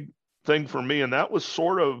big thing for me. And that was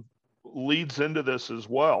sort of leads into this as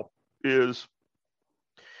well, is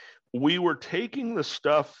we were taking the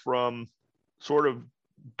stuff from sort of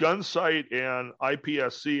Gunsight and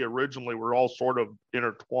IPSC originally were all sort of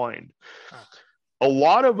intertwined. A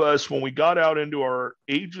lot of us, when we got out into our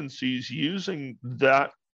agencies using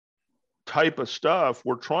that type of stuff,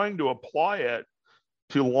 we're trying to apply it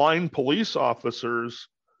to line police officers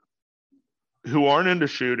who aren't into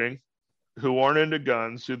shooting, who aren't into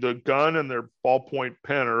guns, who the gun and their ballpoint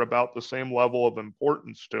pen are about the same level of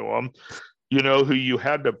importance to them, who you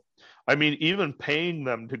had to, even paying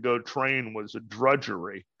them to go train was a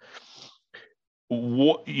drudgery.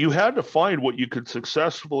 You had to find what you could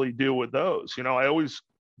successfully do with those. I always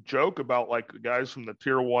joke about like the guys from the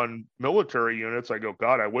tier 1 military units. I go,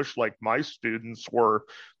 God, I wish like my students were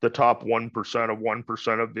the top 1% of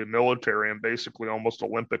 1% of the military and basically almost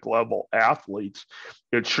Olympic level athletes.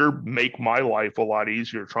 It sure make my life a lot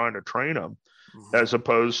easier trying to train them as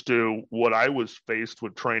opposed to what I was faced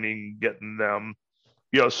with training, getting them.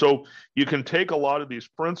 So you can take a lot of these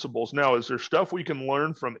principles. Now, is there stuff we can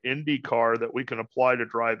learn from IndyCar that we can apply to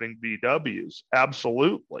driving VWs?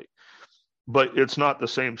 Absolutely. But it's not the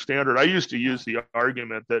same standard. I used to use the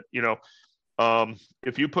argument that,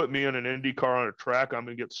 if you put me in an Indy car on a track, I'm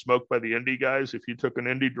going to get smoked by the Indy guys. If you took an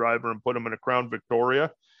Indy driver and put him in a Crown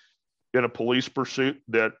Victoria in a police pursuit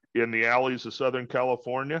that in the alleys of Southern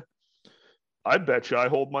California, I bet you I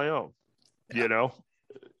hold my own,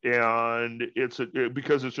 and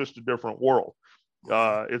because it's just a different world.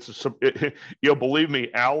 Believe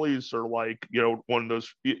me, alleys are like, one of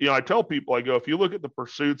those, I tell people, I go, if you look at the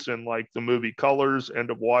pursuits in like the movie Colors,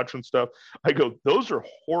 End of Watch and stuff, I go, those are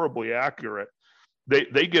horribly accurate.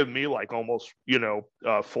 They give me like almost,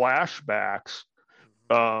 flashbacks.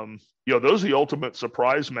 Those are the ultimate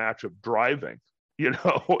surprise match of driving.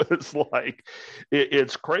 It's like,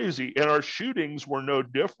 it's crazy. And our shootings were no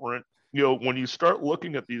different. When you start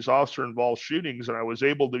looking at these officer-involved shootings, and I was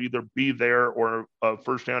able to either be there or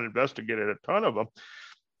firsthand investigated a ton of them,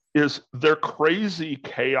 is they're crazy,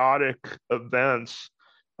 chaotic events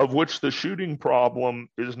of which the shooting problem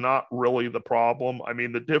is not really the problem.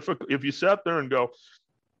 If you sat there and go,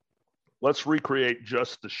 let's recreate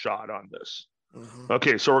just the shot on this. Mm-hmm.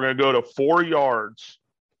 Okay, so we're going to go to 4 yards,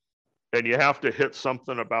 and you have to hit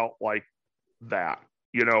something about like that,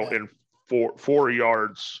 in 4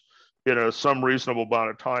 yards in some reasonable amount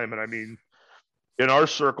of time. And in our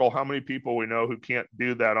circle, how many people we know who can't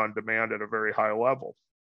do that on demand at a very high level?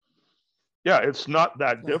 Yeah, it's not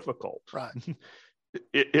that difficult. Right.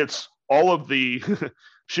 It's all of the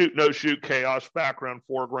shoot, no shoot, chaos, background,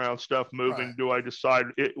 foreground stuff moving. Right. Do I decide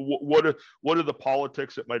what are the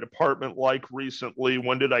politics at my department like recently?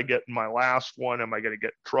 When did I get in my last one? Am I going to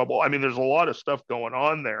get in trouble? There's a lot of stuff going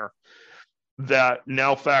on there that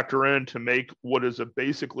now factor in to make what is a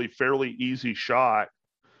basically fairly easy shot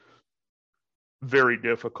very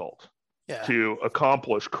difficult to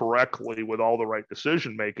accomplish correctly with all the right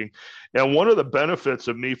decision making. And one of the benefits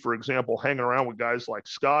of me, for example, hanging around with guys like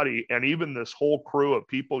Scotty and even this whole crew of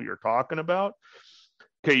people you're talking about,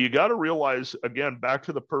 okay, you got to realize, again, back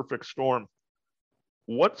to the perfect storm,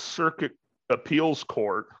 what circuit appeals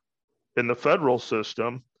court in the federal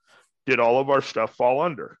system did all of our stuff fall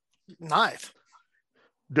under? Ninth.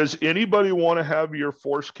 Does anybody want to have your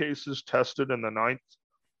force cases tested in the ninth?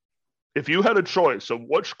 If you had a choice of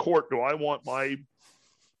which court do I want my,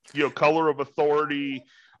 color of authority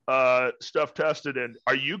stuff tested in,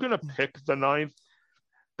 are you going to pick the ninth?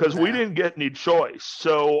 Because we didn't get any choice.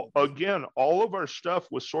 So again, all of our stuff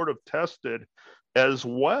was sort of tested as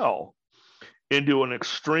well into an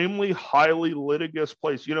extremely highly litigious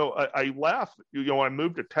place. I laugh, I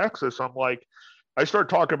moved to Texas. I'm like, I start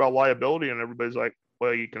talking about liability and everybody's like,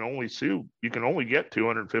 well, you can only get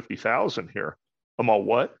 250,000 here. I'm all,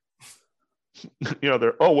 what? You're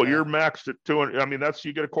maxed at 200. I mean,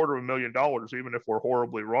 you get $250,000, even if we're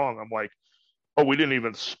horribly wrong. I'm like, oh, we didn't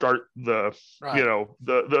even start the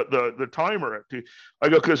timer at two. I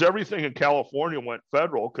go, because everything in California went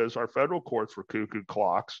federal because our federal courts were cuckoo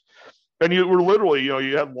clocks. And you were literally,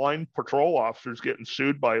 you had line patrol officers getting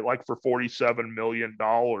sued for $47 million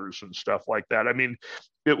and stuff like that. I mean,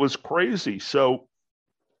 it was crazy. So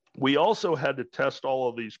we also had to test all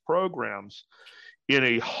of these programs in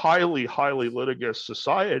a highly, highly litigious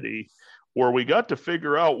society where we got to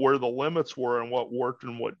figure out where the limits were and what worked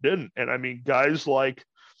and what didn't. And I mean, guys like,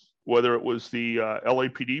 whether it was the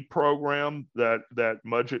LAPD program that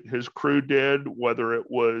Mudgett and his crew did, whether it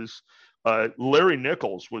was Larry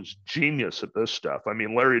Nichols was genius at this stuff. I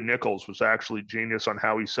mean, Larry Nichols was actually genius on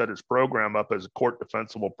how he set his program up as a court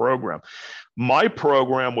defensible program. My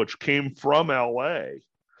program, which came from LA,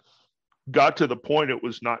 got to the point it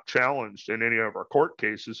was not challenged in any of our court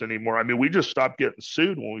cases anymore. I mean, we just stopped getting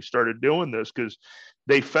sued when we started doing this because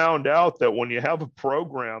they found out that when you have a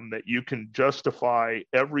program that you can justify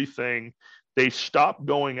everything, they stop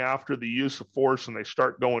going after the use of force and they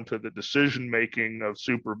start going to the decision making of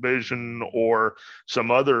supervision or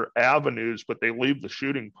some other avenues, but they leave the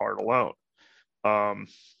shooting part alone.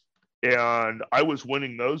 And I was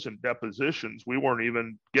winning those in depositions. We weren't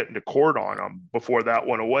even getting to court on them before that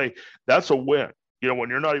went away. That's a win, when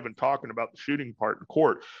you're not even talking about the shooting part in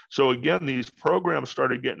court. So again, these programs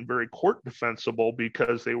started getting very court defensible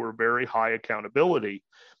because they were very high accountability.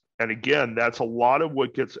 And again, that's a lot of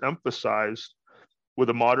what gets emphasized with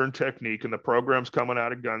a modern technique, and the programs coming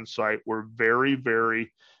out of Gunsight were very,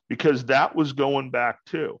 very, because that was going back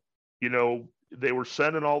too. They were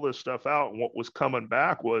sending all this stuff out, and what was coming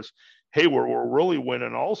back was, hey, we're really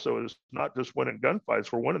winning also is not just winning gunfights,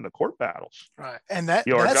 we're winning the court battles. Right. And that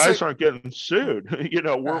our guys aren't getting sued.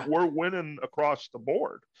 We're winning across the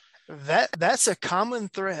board. That's a common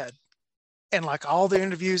thread. And like all the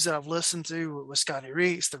interviews that I've listened to with Scotty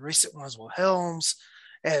Reitz, the recent ones with Helms,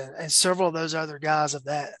 and several of those other guys of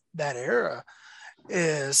that era,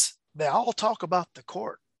 is they all talk about the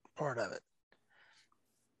court part of it.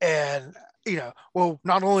 And,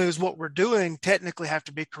 not only is what we're doing technically have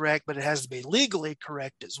to be correct, but it has to be legally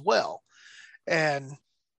correct as well. And,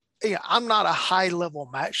 I'm not a high level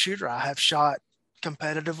match shooter. I have shot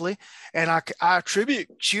competitively, and I attribute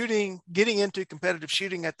getting into competitive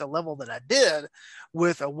shooting at the level that I did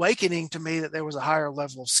with awakening to me that there was a higher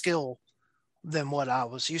level of skill than what I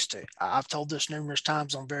was used to. I've told this numerous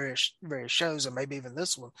times on various shows, and maybe even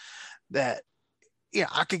this one, that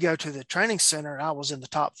I could go to the training center and I was in the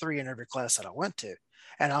top 3 in every class that I went to,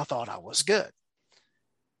 and I thought I was good.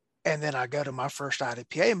 And then I go to my first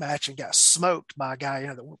IDPA match and got smoked by a guy,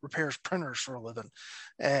 that repairs printers for a living.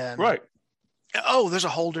 And right. Oh, there's a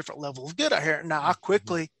whole different level of good out here. Now I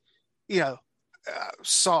quickly,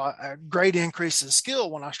 saw a great increase in skill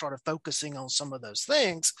when I started focusing on some of those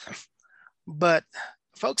things. But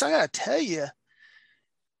folks, I got to tell you,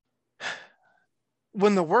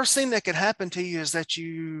 when the worst thing that could happen to you is that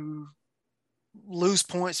you lose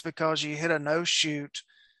points because you hit a no shoot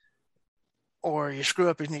or you screw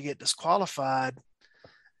up and you get disqualified,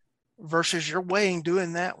 versus you're weighing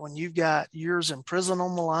doing that when you've got years in prison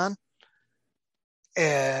on the line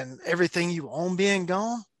and everything you own being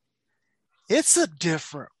gone, it's a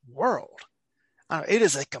different world. It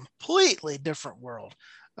is a completely different world.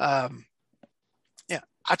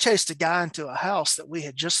 I chased a guy into a house that we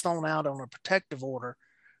had just thrown out on a protective order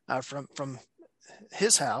from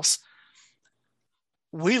his house.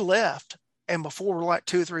 We left, and before we're like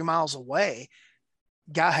 2 or 3 miles away,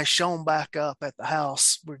 Guy has shown back up at the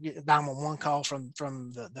house. We're getting 911 call from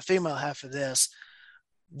the female half of this.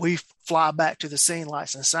 We fly back to the scene,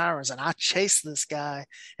 lights and sirens, and I chase this guy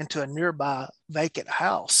into a nearby vacant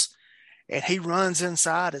house. And he runs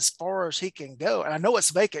inside as far as he can go. And I know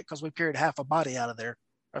it's vacant because we carried half a body out of there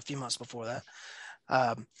a few months before that.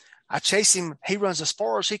 I chase him. He runs as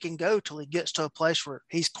far as he can go till he gets to a place where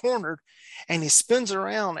he's cornered, and he spins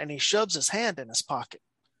around and he shoves his hand in his pocket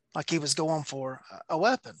like he was going for a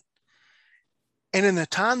weapon. And in the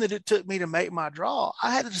time that it took me to make my draw,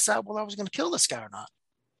 I had to decide whether I was going to kill this guy or not.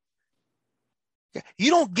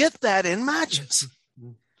 You don't get that in matches.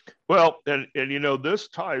 Well, and this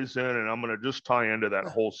ties in, and I'm going to just tie into that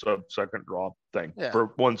whole sub-second draw thing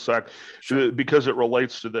for 1 sec, because it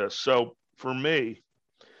relates to this. So for me,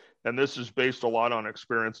 and this is based a lot on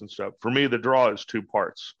experience and stuff, for me, the draw is 2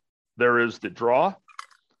 parts. There is the draw,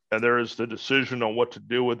 and there is the decision on what to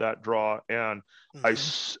do with that draw. And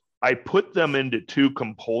I put them into 2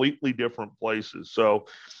 completely different places. So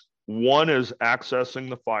one is accessing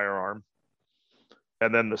the firearm.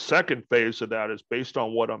 And then the second phase of that is based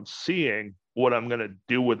on what I'm seeing, what I'm going to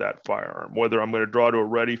do with that firearm, whether I'm going to draw to a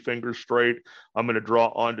ready finger straight, I'm going to draw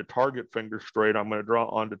onto target finger straight, I'm going to draw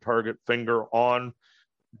onto target finger on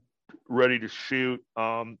ready to shoot,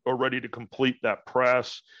 or ready to complete that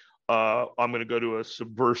press. I'm going to go to a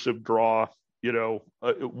subversive draw,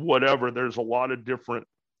 whatever. There's a lot of different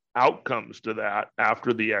outcomes to that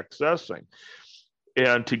after the accessing.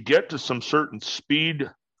 And to get to some certain speed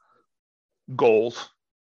goals,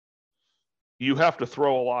 you have to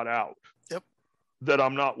throw a lot out that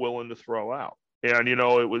I'm not willing to throw out. And,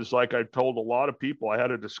 it was like I told a lot of people, I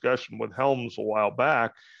had a discussion with Helms a while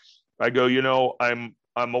back. I go, I'm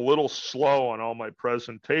a little slow on all my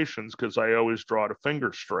presentations because I always draw to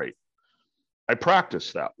finger straight. I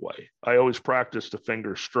practice that way. I always practice to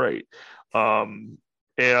finger straight. And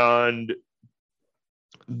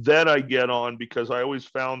then I get on, because I always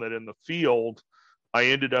found that in the field, I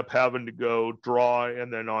ended up having to go draw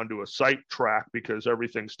and then onto a sight track because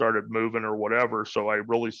everything started moving or whatever. So I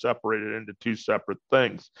really separated into 2 separate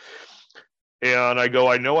things. And I go,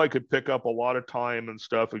 I know I could pick up a lot of time and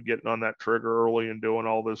stuff and getting on that trigger early and doing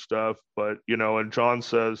all this stuff. But, and John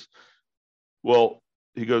says, well,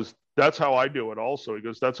 he goes, that's how I do it also. He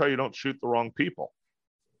goes, that's how you don't shoot the wrong people.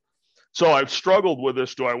 So I've struggled with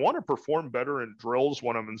this. Do I want to perform better in drills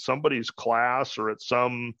when I'm in somebody's class or at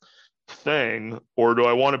some thing, or do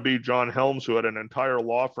I want to be John Helms, who had an entire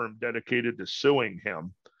law firm dedicated to suing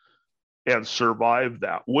him and survive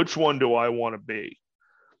that? Which one do I want to be?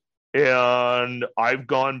 And I've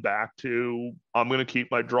gone back to, I'm going to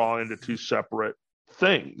keep my draw into 2 separate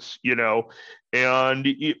things, and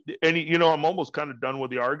I'm almost kind of done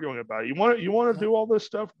with the arguing about it. You want to do all this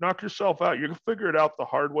stuff, knock yourself out. You can figure it out the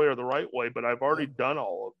hard way or the right way, but I've already done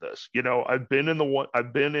all of this.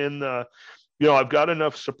 I've got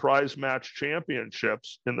enough surprise match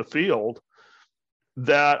championships in the field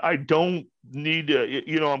that I don't need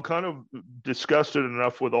to, I'm kind of disgusted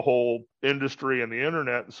enough with the whole industry and the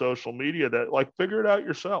internet and social media that figure it out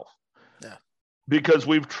yourself. Yeah. Because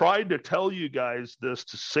we've tried to tell you guys this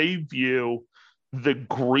to save you the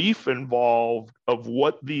grief involved of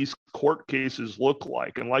what these court cases look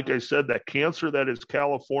like. And like I said, that cancer that is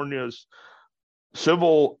California's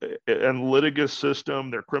civil and litigious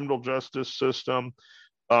system, their criminal justice system,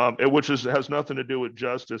 which has nothing to do with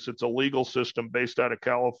justice. It's a legal system based out of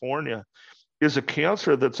California, is a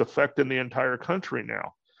cancer that's affecting the entire country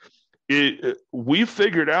now. We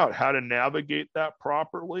figured out how to navigate that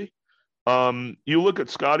properly. You look at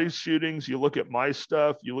Scotty's shootings, you look at my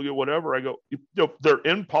stuff, you look at whatever, I go, they're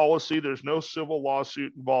in policy. There's no civil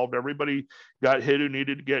lawsuit involved. Everybody got hit who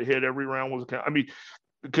needed to get hit. Every round was,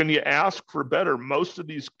 can you ask for better? Most of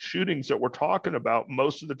these shootings that we're talking about,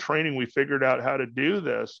 most of the training, we figured out how to do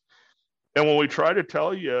this. And when we try to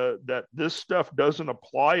tell you that this stuff doesn't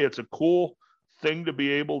apply, it's a cool thing to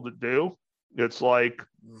be able to do. It's like,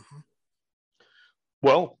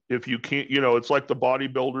 well, if you can't, it's like the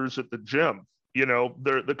bodybuilders at the gym.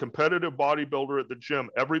 They're the competitive bodybuilder at the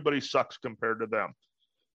gym. Everybody sucks compared to them.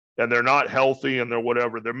 And they're not healthy and they're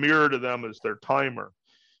whatever. The mirror to them is their timer.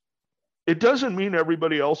 It doesn't mean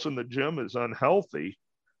everybody else in the gym is unhealthy.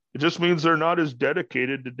 It just means they're not as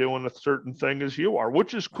dedicated to doing a certain thing as you are,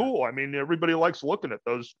 which is cool. I mean, everybody likes looking at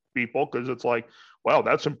those people because it's like, wow,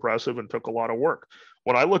 that's impressive and took a lot of work.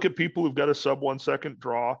 When I look at people who've got a sub 1 second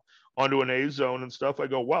draw onto an A zone and stuff, I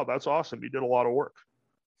go, wow, that's awesome. You did a lot of work.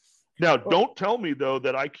 Now, don't tell me though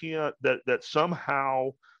that I can't, that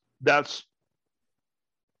somehow that's,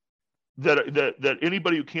 that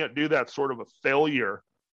anybody who can't do that sort of a failure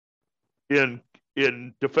in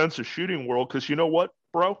defensive shooting world, because you know what?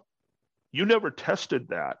 bro. You never tested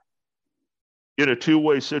that in a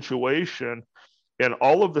two-way situation. And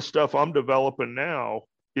all of the stuff I'm developing now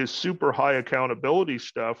is super high accountability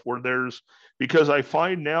stuff where because I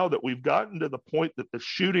find now that we've gotten to the point that the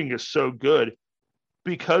shooting is so good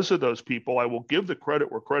because of those people. I will give the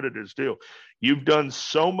credit where credit is due. You've done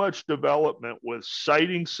so much development with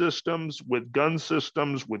sighting systems, with gun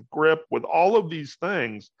systems, with grip, with all of these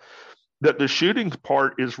things, that the shooting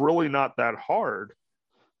part is really not that hard.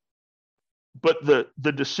 But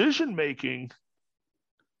the decision making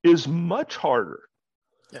is much harder.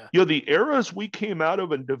 Yeah. The eras we came out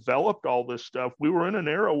of and developed all this stuff, we were in an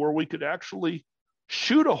era where we could actually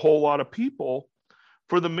shoot a whole lot of people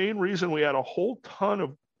for the main reason we had a whole ton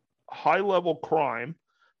of high-level crime,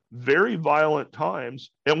 very violent times,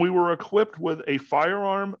 and we were equipped with a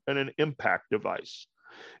firearm and an impact device.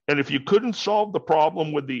 And if you couldn't solve the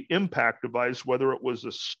problem with the impact device, whether it was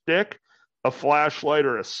a stick, a flashlight,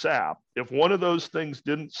 or a sap, if one of those things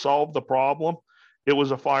didn't solve the problem, it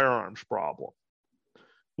was a firearms problem.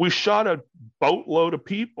 We shot a boatload of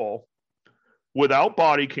people without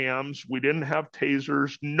body cams. We didn't have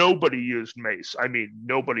tasers. Nobody used mace. I mean,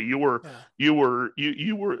 nobody. You were.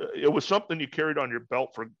 It was something you carried on your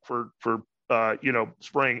belt for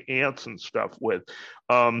spraying ants and stuff with.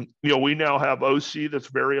 We now have OC that's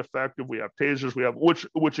very effective. We have tasers. We have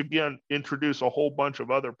which again introduce a whole bunch of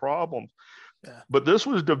other problems. Yeah. But this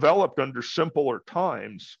was developed under simpler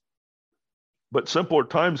times. But simpler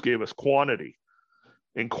times gave us quantity.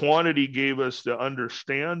 And quantity gave us the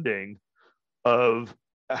understanding of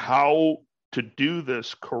how to do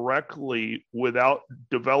this correctly without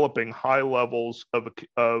developing high levels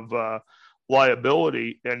of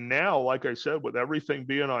liability. And now, like I said, with everything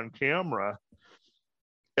being on camera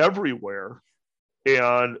everywhere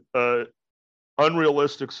and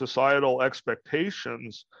unrealistic societal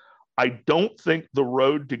expectations, I don't think the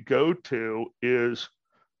road to go to is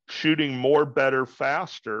shooting more, better,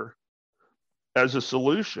 faster as a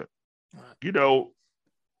solution.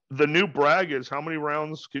 The new brag is how many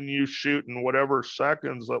rounds can you shoot in whatever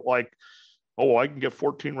seconds that I can get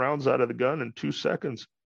 14 rounds out of the gun in 2 seconds.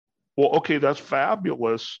 Well, okay, that's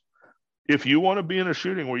fabulous. If you want to be in a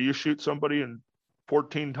shooting where you shoot somebody in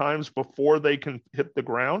 14 times before they can hit the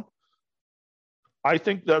ground, I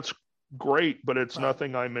think that's great, but it's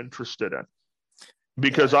nothing I'm interested in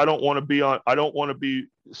because I don't want to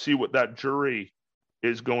see what that jury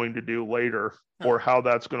is going to do later or how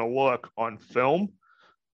that's going to look on film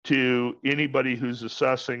to anybody who's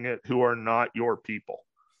assessing it who are not your people.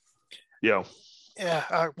 Yeah.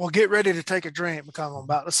 Well, get ready to take a drink because I'm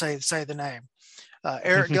about to say the name.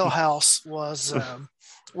 Eric Gilhouse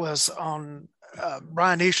was on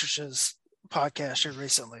Brian Easter's podcast here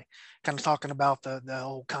recently, kind of talking about the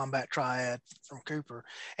whole combat triad from Cooper,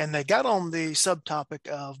 and they got on the subtopic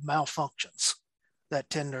of malfunctions that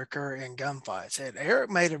tend to occur in gunfights. And Eric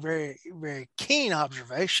made a very, very keen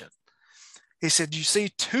observation. He said, you see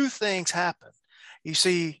two things happen. You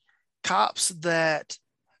see cops that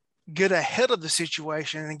get ahead of the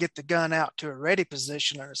situation and get the gun out to a ready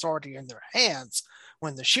position and it's already in their hands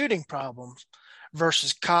when the shooting problems,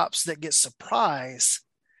 versus cops that get surprised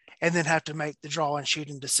and then have to make the draw and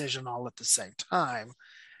shooting decision all at the same time.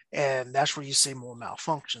 And that's where you see more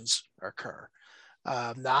malfunctions occur.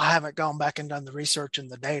 Now, I haven't gone back and done the research and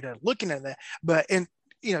the data looking at that, but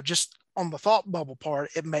just on the thought bubble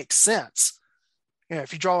part, it makes sense.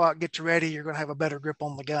 If you draw out, get you ready, you're going to have a better grip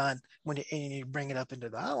on the gun when you bring it up into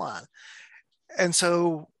the eye line. And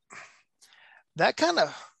so that kind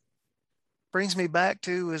of brings me back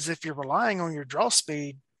to is if you're relying on your draw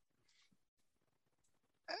speed,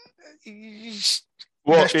 that's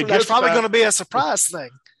probably going to be a surprise thing.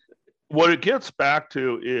 What it gets back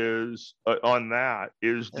to is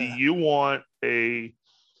do you want a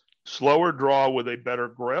slower draw with a better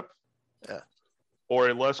grip or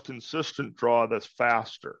a less consistent draw that's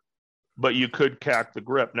faster, but you could cack the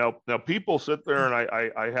grip? Now people sit there and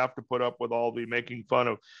I have to put up with all the making fun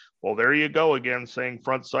of, well, there you go again, saying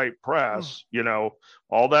front sight press,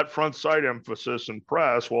 all that front sight emphasis and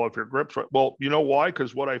press. Well, if your grip's right, well, you know why?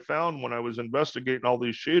 Because what I found when I was investigating all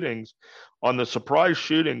these shootings, on the surprise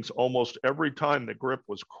shootings, almost every time the grip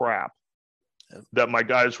was crap that my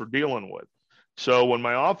guys were dealing with. So when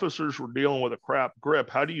my officers were dealing with a crap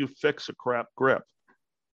grip, how do you fix a crap grip?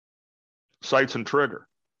 Sights and trigger.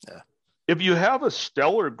 Yeah. If you have a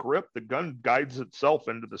stellar grip, the gun guides itself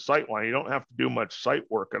into the sight line. You don't have to do much sight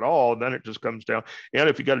work at all. Then it just comes down. And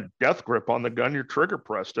if you got a death grip on the gun, your trigger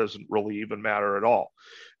press doesn't really even matter at all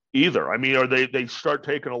either. I mean, or they start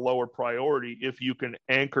taking a lower priority if you can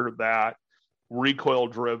anchor that recoil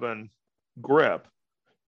driven grip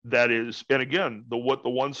that is, and again, what the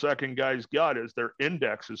 1 second guys got is their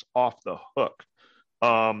index is off the hook.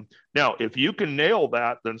 Now, if you can nail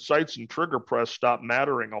that, then sights and trigger press stop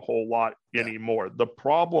mattering a whole lot anymore. The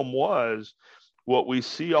problem was what we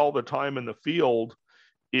see all the time in the field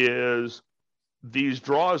is these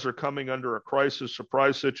draws are coming under a crisis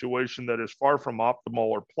surprise situation that is far from optimal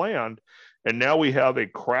or planned. And now we have a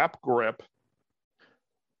crap grip,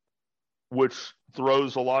 which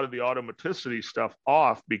throws a lot of the automaticity stuff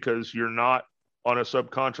off because you're not on a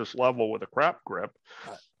subconscious level with a crap grip.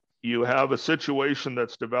 You have a situation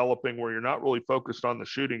that's developing where you're not really focused on the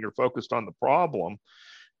shooting, you're focused on the problem.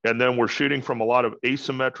 And then we're shooting from a lot of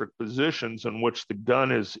asymmetric positions in which the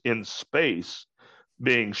gun is in space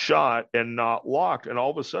being shot and not locked. And all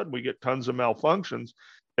of a sudden we get tons of malfunctions.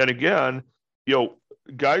 And again,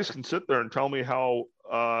 guys can sit there and tell me how,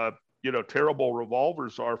 terrible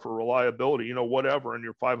revolvers are for reliability, whatever in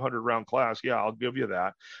your 500 round class. Yeah, I'll give you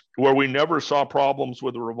that. Where we never saw problems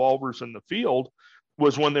with the revolvers in the field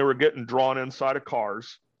was when they were getting drawn inside of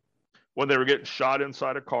cars, when they were getting shot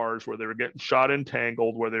inside of cars, where they were getting shot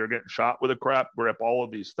entangled, where they were getting shot with a crap grip, all of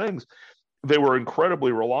these things. They were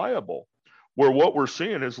incredibly reliable. Where what we're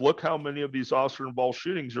seeing is, look how many of these officer-involved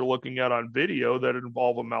shootings you're looking at on video that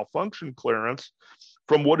involve a malfunction clearance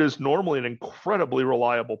from what is normally an incredibly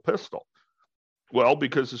reliable pistol. Well,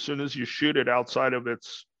 because as soon as you shoot it outside of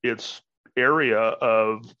its area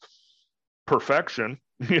of perfection,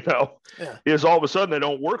 is all of a sudden they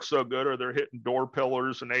don't work so good, or they're hitting door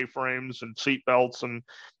pillars and A-frames and seat belts and,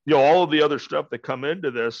 all of the other stuff that come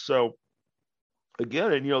into this. So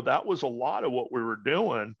again, and, that was a lot of what we were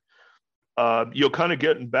doing. Kind of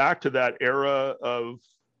getting back to that era of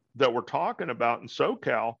that we're talking about in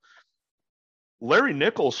SoCal. Larry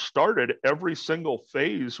Nichols started every single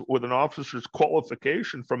phase with an officer's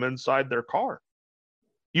qualification from inside their car.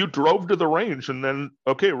 You drove to the range and then,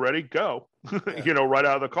 okay, ready, go, right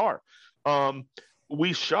out of the car.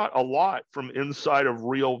 We shot a lot from inside of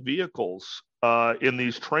real vehicles in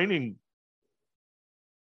these training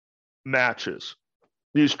matches,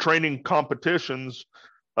 these training competitions.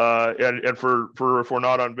 And for if we're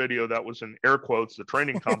not on video, that was in air quotes, the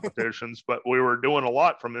training competitions, but we were doing a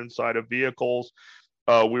lot from inside of vehicles.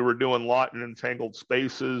 We were doing a lot in entangled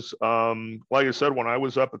spaces. Like I said, when I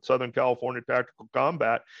was up at Southern California Tactical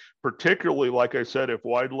Combat, particularly, like I said, if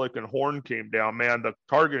Weidlich and Horn came down, man, the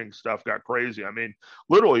targeting stuff got crazy. I mean,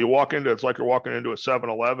 literally it's like you're walking into a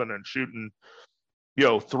 7-Eleven and shooting,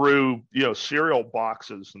 through, cereal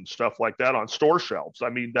boxes and stuff like that on store shelves. I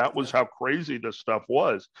mean, that was how crazy this stuff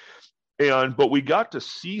was. But we got to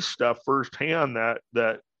see stuff firsthand,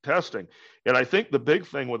 that testing. And I think the big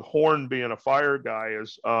thing with Horn being a fire guy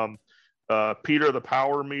is Peter, the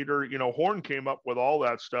power meter, Horn came up with all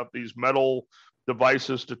that stuff, these metal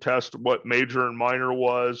devices to test what major and minor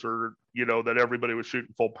was, or, that everybody was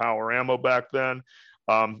shooting full power ammo back then.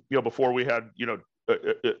 Before we had,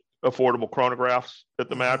 affordable chronographs at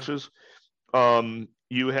the matches.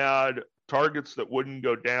 You had targets that wouldn't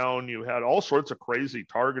go down. You had all sorts of crazy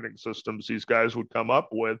targeting systems these guys would come up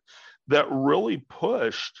with that really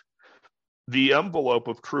pushed the envelope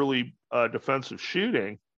of truly defensive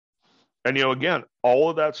shooting. And, again,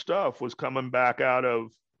 all of that stuff was coming back out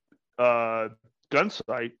of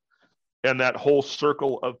Gunsight and that whole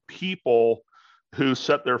circle of people who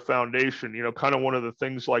set their foundation. Kind of one of the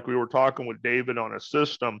things, like we were talking with David on a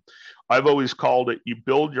system, I've always called it, you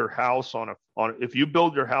build your house if you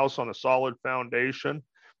build your house on a solid foundation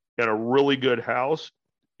and a really good house,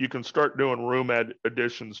 you can start doing room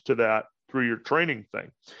additions to that through your training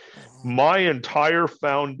thing. My entire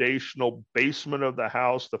foundational basement of the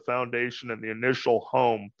house, the foundation and the initial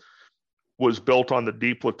home, was built on the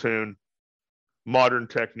D Platoon modern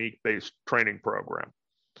technique based training program.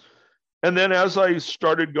 And then as I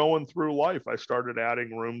started going through life, I started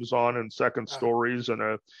adding rooms on and second stories and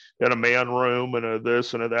a man room and a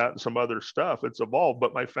this and a that and some other stuff. It's evolved,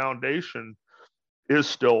 but my foundation is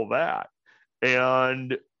still that.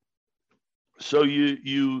 And so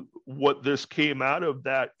what this came out of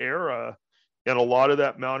that era, and a lot of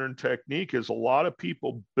that modern technique, is a lot of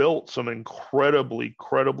people built some incredibly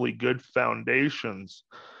good foundations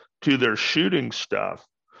to their shooting stuff.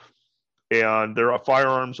 And their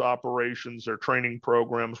firearms operations, their training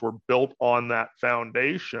programs were built on that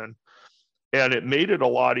foundation. And it made it a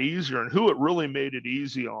lot easier. And who it really made it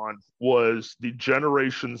easy on was the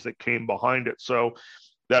generations that came behind it. So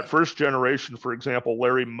that first generation, for example,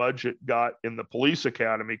 Larry Mudgett got in the police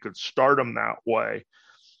academy, could start them that way,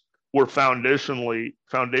 were foundationally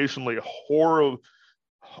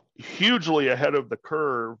hugely ahead of the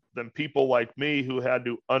curve than people like me who had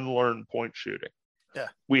to unlearn point shooting. Yeah.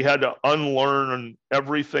 We had to unlearn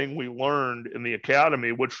everything we learned in the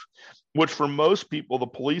academy, which for most people, the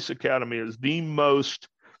police academy is the most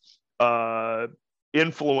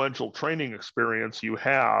influential training experience you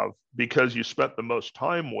have because you spent the most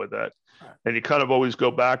time with it. Right. And you kind of always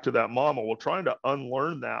go back to that model. Well, trying to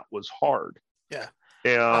unlearn that was hard. Yeah.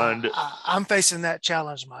 And I'm facing that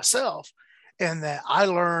challenge myself, in that I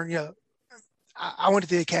learned, I went to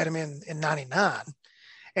the academy in 99.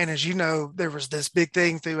 And as you know, there was this big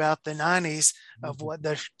thing throughout the 90s of what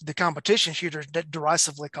the competition shooters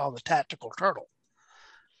derisively call the tactical turtle.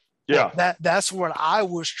 Yeah. That's what I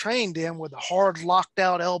was trained in, with the hard locked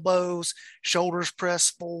out elbows, shoulders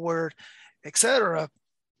pressed forward, etc.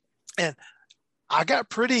 And I got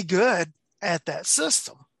pretty good at that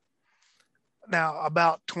system. Now,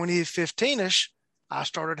 about 2015-ish, I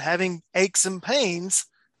started having aches and pains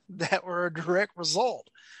that were a direct result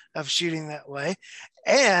of shooting that way.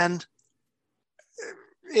 And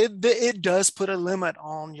it does put a limit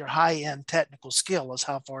on your high-end technical skill, as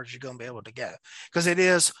how far as you're going to be able to go, because it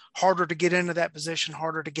is harder to get into that position,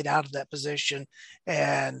 harder to get out of that position.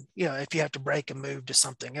 And, if you have to break and move to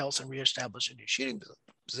something else and reestablish a new shooting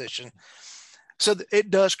position. So it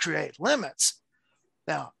does create limits.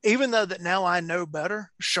 Now, even though that now I know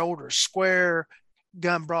better, shoulders square,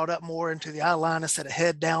 gun brought up more into the eye line instead of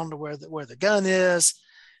head down to where the gun is,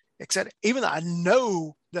 etc. Even though I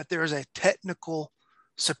know that there is a technologically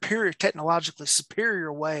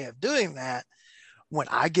superior way of doing that, when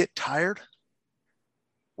I get tired,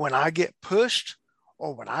 when I get pushed,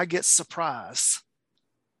 or when I get surprised,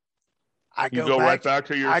 I go right back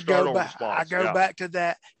to your startle response. I go back to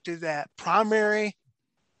that primary,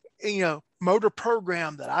 motor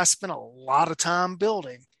program that I spent a lot of time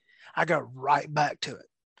building. I go right back to it.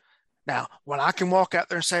 Now, when I can walk out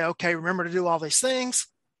there and say, okay, remember to do all these things,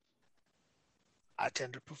 I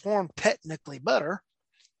tend to perform technically better.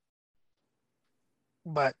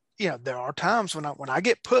 But, there are times when I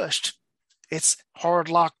get pushed, it's hard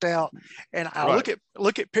locked out. And I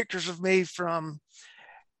look at pictures of me from,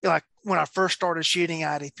 like, when I first started shooting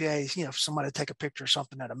IDPAs, somebody take a picture of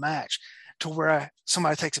something at a match, to where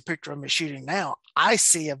somebody takes a picture of me shooting now. I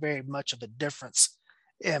see a very much of a difference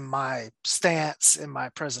in my stance, in my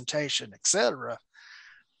presentation, etc.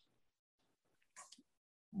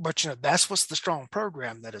 But that's what's the strong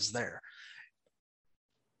program that is there.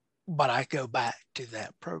 But I go back to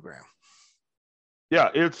that program. Yeah,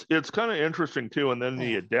 it's kind of interesting too. And then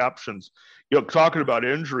the adaptions, talking about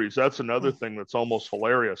injuries, that's another thing that's almost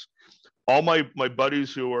hilarious. All my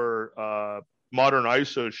buddies who are modern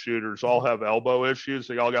ISO shooters all have elbow issues.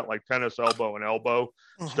 They all got like tennis elbow and elbow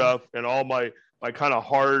stuff. And all my kind of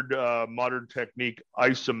hard modern technique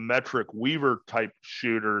isometric Weaver type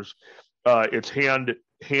shooters, it's hand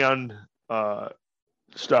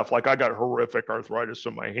stuff. Like I got horrific arthritis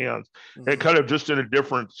in my hands, and kind of just in a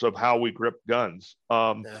difference of how we grip guns.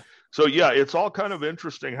 So yeah, it's all kind of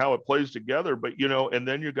interesting how it plays together, but and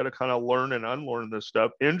then you got to kind of learn and unlearn this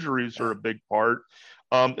stuff. Injuries are a big part.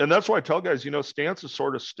 And that's why I tell guys, stance is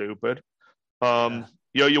sort of stupid.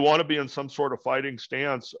 You want to be in some sort of fighting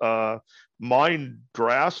stance. Mine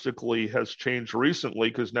drastically has changed recently,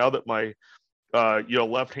 because now that my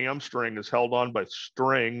left hamstring is held on by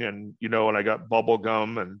string, and and I got bubble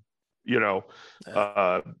gum and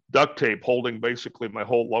duct tape holding basically my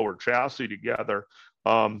whole lower chassis together.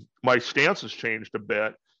 My stance has changed a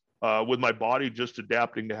bit, with my body just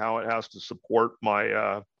adapting to how it has to support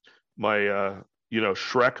my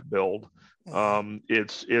Shrek build.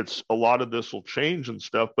 It's a lot of this will change and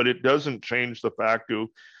stuff, but it doesn't change the fact of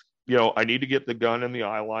I need to get the gun in the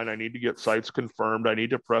eye line. I need to get sights confirmed. I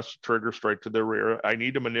need to press the trigger straight to the rear. I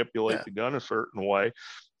need to manipulate the gun a certain way.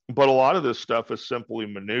 But a lot of this stuff is simply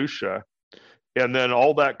minutia. And then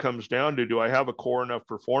all that comes down to, do I have a core enough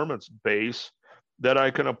performance base that I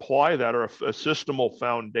can apply that, or a systemal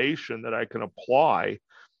foundation that I can apply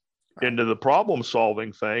into the problem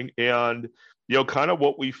solving thing? And kind of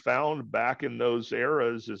what we found back in those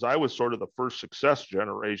eras is I was sort of the first success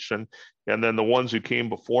generation. And then the ones who came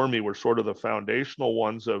before me were sort of the foundational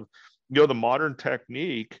ones of, the modern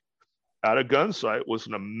technique at a gun site was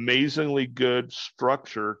an amazingly good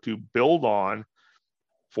structure to build on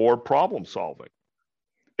for problem solving.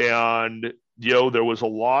 And, there was a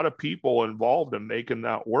lot of people involved in making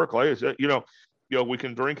that work. Like I said, we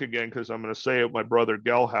can drink again, because I'm going to say at my brother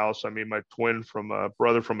Gelhaus, I mean, my twin from a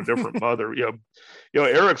brother from a different mother,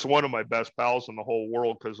 Eric's one of my best pals in the whole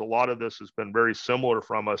world, because a lot of this has been very similar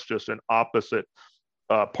from us, just in opposite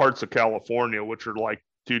parts of California, which are like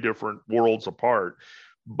two different worlds apart.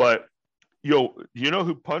 But,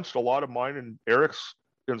 who punched a lot of mine and Eric's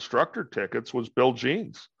instructor tickets was Bill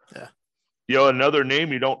Jeans. Yeah. another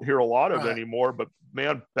name you don't hear a lot of Right. anymore. But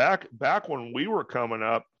man, back when we were coming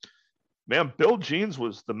up, man, Bill Jeans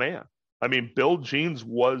was the man. I mean, Bill Jeans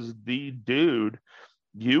was the dude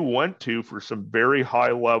you went to for some very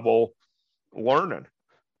high level learning.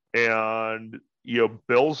 And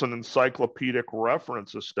Bill's an encyclopedic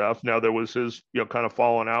reference of stuff. Now there was his kind of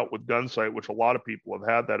falling out with Gunsight, which a lot of people have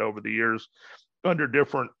had that over the years under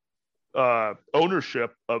different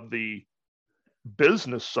ownership of the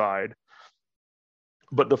business side.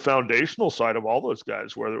 But the foundational side of all those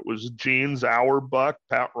guys, whether it was Jeans, Auerbach,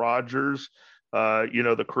 Pat Rogers,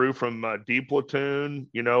 the crew from D Platoon,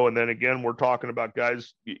 and then again, we're talking about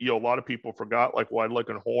guys, a lot of people forgot, like Weidlich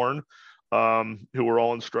and Horn, who were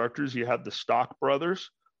all instructors. You had the Stock brothers,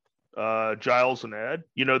 Giles and Ed.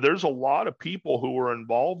 There's a lot of people who were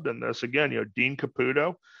involved in this. Again, Dean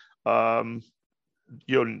Caputo,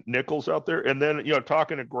 Nichols out there. And then,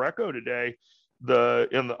 talking to Greco today,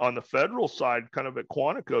 on the federal side, kind of at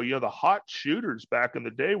Quantico, the hot shooters back in the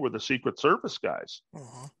day were the Secret Service guys.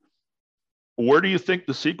 Uh-huh. Where do you think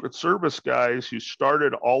the Secret Service guys who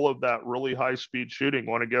started all of that really high speed shooting,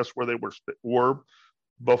 want to guess where they were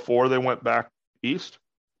before they went back east?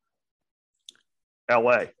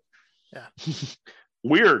 LA. Yeah.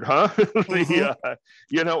 Weird, huh?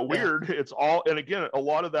 Mm-hmm. Weird. Yeah. It's all, and again, a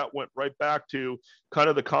lot of that went right back to kind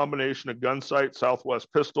of the combination of Gunsight,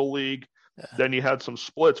 Southwest Pistol League. Yeah. Then you had some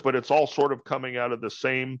splits, but it's all sort of coming out of the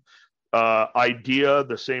same idea,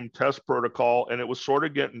 the same test protocol, and it was sort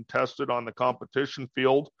of getting tested on the competition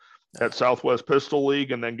field at Southwest Pistol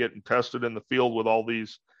League, and then getting tested in the field with all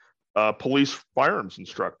these police firearms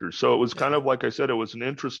instructors. So it was kind of, like I said, it was an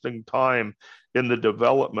interesting time in the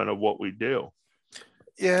development of what we do.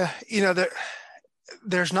 Yeah,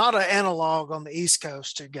 there's not an analog on the East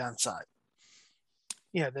Coast to Gunsight.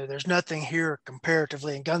 There's nothing here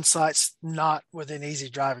comparatively, and Gunsight's not within easy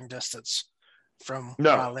driving distance from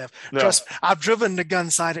where I live. No. Trust me, I've driven to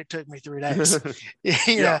Gunsight. It took me 3 days.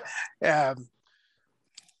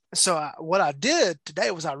 So what I did today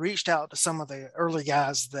was I reached out to some of the early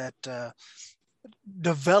guys that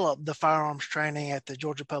developed the firearms training at the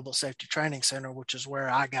Georgia Public Safety Training Center, which is where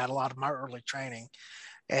I got a lot of my early training.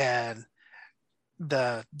 And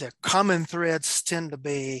the common threads tend to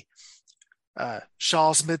be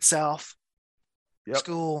Shaw's Mid-South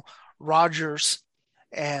School, Rogers,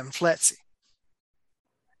 and Fletzy.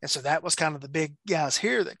 And so that was kind of the big guys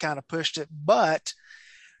here that kind of pushed it. But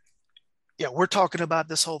we're talking about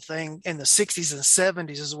this whole thing in the 60s and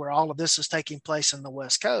 70s is where all of this is taking place in the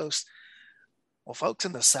West Coast. Well, folks,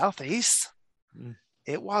 in the Southeast,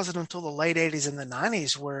 it wasn't until the late 80s and the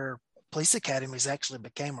 90s where police academies actually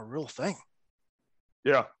became a real thing.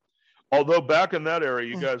 Yeah. Although back in that era,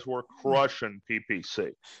 you guys were crushing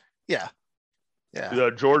PPC. Yeah. Yeah.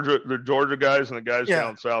 The Georgia guys and the guys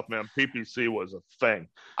down south, man, PPC was a thing.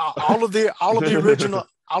 all of the original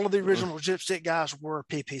Gypstick guys were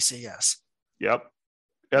PPCS. Yep.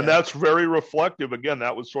 And that's very reflective. Again,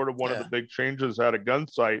 that was sort of one of the big changes out of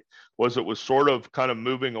Gunsight, was it was sort of kind of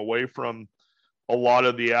moving away from a lot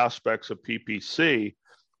of the aspects of PPC,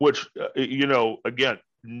 which, again,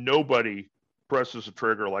 nobody presses a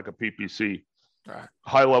trigger like a PPC. Right.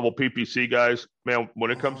 High level PPC guys, man, when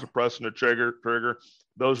it comes to pressing a trigger,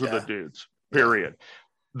 those are the dudes, period.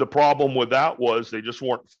 The problem with that was they just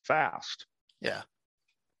weren't fast. Yeah.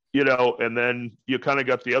 And then you kind of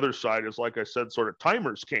got the other side is, like I said, sort of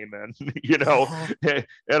timers came in,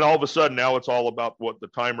 and all of a sudden now it's all about what the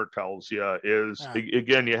timer tells you is,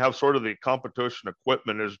 again, you have sort of the competition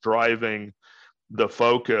equipment is driving the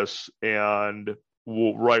focus, and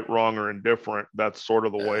right, wrong, or indifferent, that's sort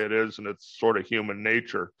of the way it is, and it's sort of human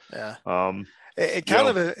nature. Yeah. It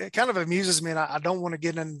kind of amuses me, and I don't want to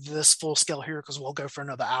get into this full scale here because we'll go for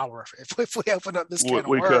another hour if we open up this can of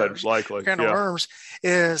worms.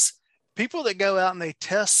 Is people that go out and they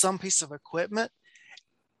test some piece of equipment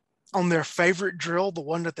on their favorite drill, the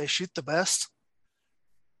one that they shoot the best,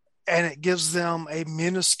 and it gives them a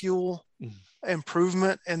minuscule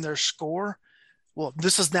improvement in their score. Well,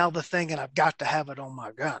 this is now the thing, and I've got to have it on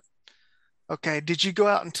my gun. Okay, did you go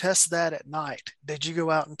out and test that at night? Did you go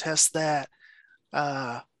out and test that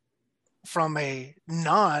from a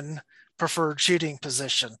non-preferred shooting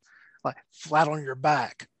position, like flat on your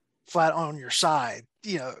back, flat on your side,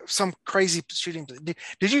 some crazy shooting?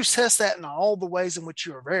 Did you test that in all the ways in which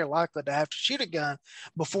you are very likely to have to shoot a gun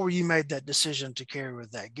before you made that decision to carry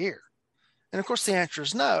with that gear? And of course, the answer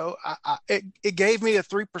is no. It gave me a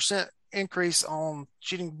 3% increase on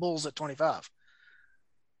shooting bulls at 25.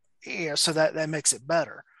 So that makes it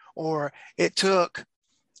better. Or it took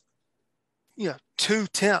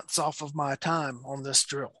 2/10 off of my time on this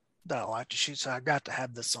drill. that I like to shoot. So I got to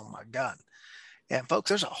have this on my gun. And folks,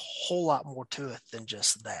 there's a whole lot more to it than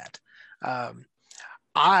just that.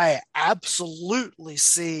 I absolutely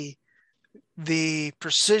see the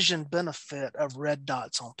precision benefit of red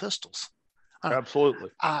dots on pistols. Absolutely.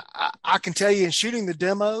 I can tell you in shooting the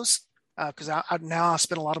demos, because now I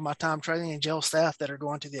spend a lot of my time training in jail staff that are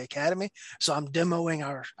going to the academy. So I'm demoing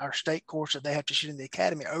our state course that they have to shoot in the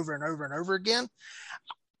academy over and over and over again.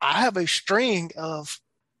 I have a string of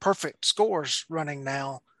perfect scores running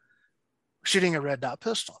now shooting a red dot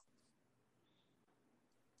pistol.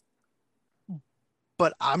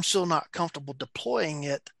 But I'm still not comfortable deploying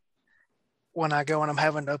it when I go and I'm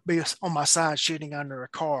having to be on my side shooting under a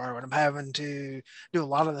car, when I'm having to do a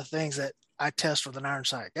lot of the things that I test with an iron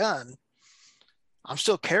sight gun. I'm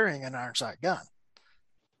still carrying an iron sight gun.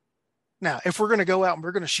 Now, if we're going to go out and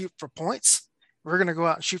we're going to shoot for points, we're going to go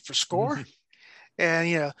out and shoot for score. Mm-hmm. And,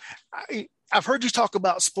 you know, I've heard you talk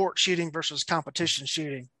about sport shooting versus competition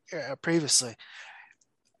shooting previously.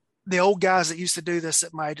 The old guys that used to do this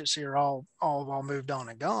at my agency are all moved on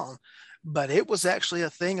and gone. But it was actually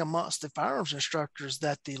a thing amongst the firearms instructors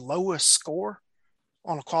that the lowest score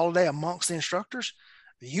on a quality day amongst the instructors,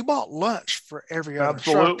 you bought lunch for every other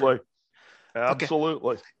instructor.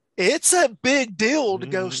 Absolutely. Okay. It's a big deal to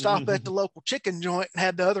go stop at the local chicken joint and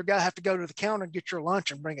have the other guy have to go to the counter and get your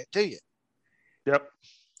lunch and bring it to you. Yep.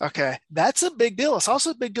 Okay. That's a big deal. It's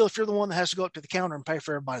also a big deal if you're the one that has to go up to the counter and pay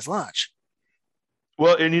for everybody's lunch.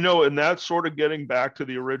 Well, and you know, and that's sort of getting back to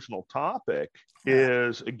the original topic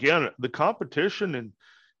is, again, the competition and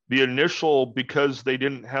the initial, because they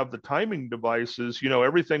didn't have the timing devices, you know,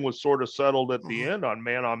 everything was sort of settled at the end on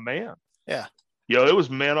man. Yeah. You know, it was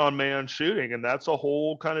man-on-man shooting, and that's a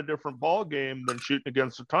whole kind of different ball game than shooting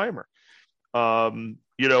against a timer.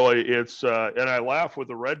 You know, it's and I laugh with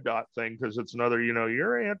the red dot thing because it's another, you know,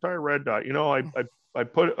 you're anti-red dot. You know, I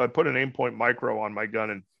put an Aimpoint Micro on my gun,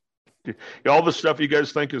 and all the stuff you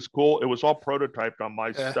guys think is cool, it was all prototyped on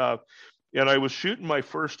my stuff. And I was shooting my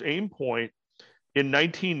first Aimpoint in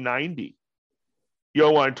 1990. You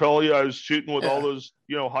know, when I told you I was shooting with all those,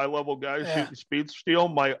 you know, high-level guys shooting speed steel,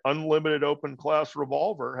 my unlimited open class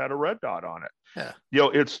revolver had a red dot on it. Yeah.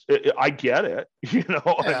 You know, I get it. You know,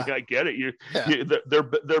 I mean, I get it.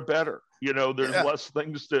 They're better. You know, there's less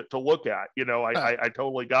things to look at. You know, I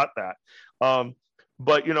totally got that.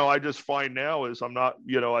 But, you know, I just find now is I'm not,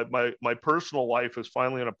 you know, my personal life is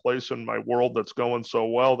finally in a place in my world that's going so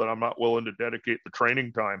well that I'm not willing to dedicate the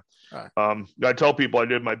training time. Right. I tell people I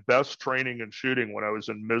did my best training and shooting when I was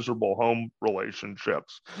in miserable home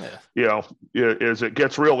relationships. Yeah. You know, it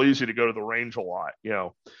gets real easy to go to the range a lot, you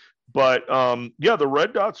know. But, the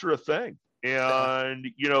red dots are a thing. And,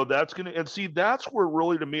 you know, that's going to, and see, that's where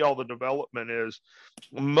really, to me, all the development is.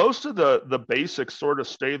 Most of the basics sort of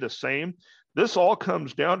stay the same. This all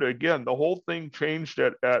comes down to, again, the whole thing changed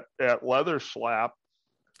at Leather Slap,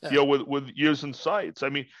 you know, with using sights. I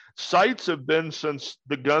mean, sights have been since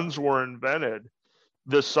the guns were invented.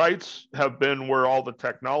 The sights have been where all the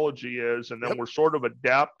technology is, and then we're sort of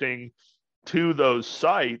adapting to those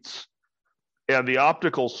sights and the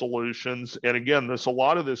optical solutions. And again, a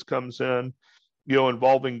lot of this comes in, you know,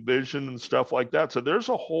 involving vision and stuff like that. So there's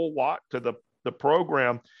a whole lot to the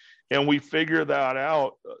program. And we figure that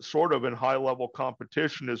out sort of in high level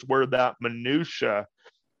competition is where that minutia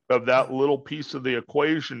of that little piece of the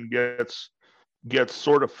equation gets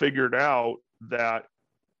sort of figured out, that,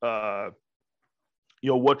 you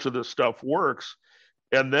know, which of this stuff works.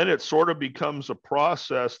 And then it sort of becomes a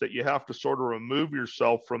process that you have to sort of remove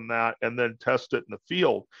yourself from that and then test it in the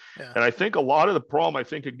field. Yeah. And I think a lot of the problem,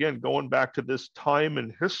 again, going back to this time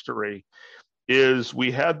in history, is we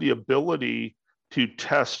had the ability to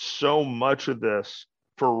test so much of this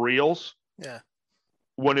for reals. Yeah.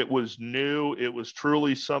 When it was new, it was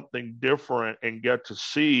truly something different, and get to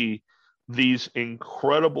see these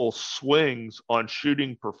incredible swings on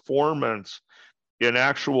shooting performance in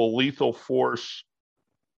actual lethal force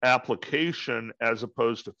application as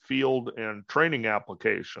opposed to field and training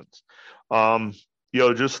applications. You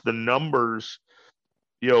know, just the numbers,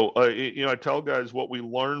 you know, I tell guys what we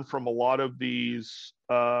learn from a lot of these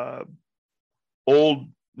old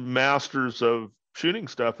masters of shooting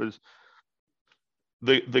stuff is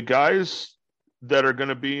the guys that are going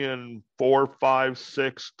to be in 4, 5,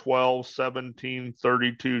 6, 12, 17,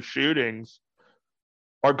 32 shootings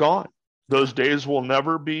are gone. Those days will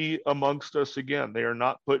never be amongst us again. They are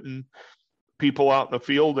not putting people out in the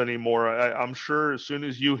field anymore. I'm sure as soon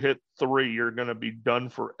as you hit 3, you're going to be done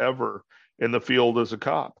forever in the field as a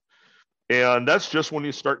cop. And that's just when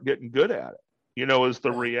you start getting good at it, you know, is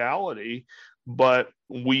the reality. But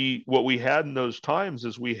what we had in those times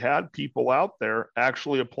is we had people out there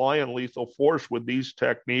actually applying lethal force with these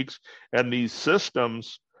techniques and these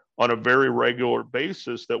systems on a very regular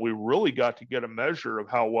basis, that we really got to get a measure of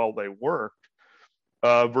how well they worked,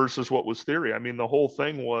 versus what was theory. I mean, the whole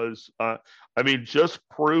thing was, just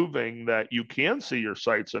proving that you can see your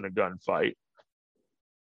sights in a gunfight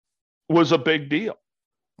was a big deal.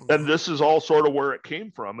 And this is all sort of where it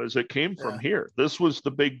came from, is it came from here. This was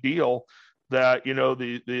the big deal that,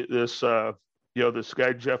 this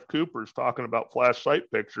guy, Jeff Cooper, is talking about flash sight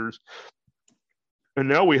pictures. And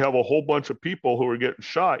now we have a whole bunch of people who are getting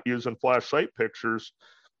shot using flash sight pictures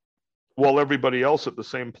while everybody else at the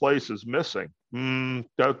same place is missing.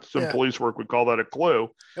 That's in police work. We call that a clue.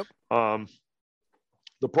 Yep.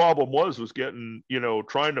 The problem was getting,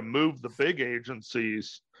 trying to move the big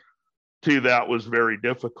agencies to that was very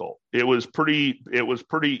difficult. It was pretty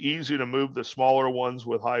easy to move the smaller ones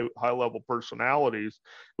with high level personalities.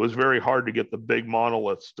 It was very hard to get the big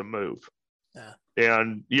monoliths to move. Yeah.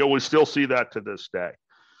 And we still see that to this day.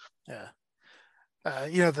 Yeah.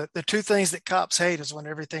 The two things that cops hate is when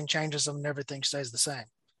everything changes them and everything stays the same.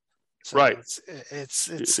 So right.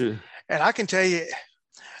 It's and I can tell you,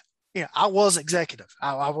 I was executive.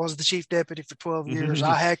 I was the chief deputy for 12 years.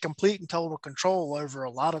 I had complete and total control over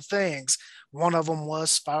a lot of things. One of them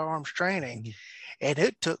was firearms training. And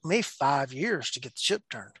it took me 5 years to get the ship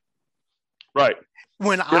turned. Right.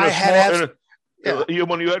 When when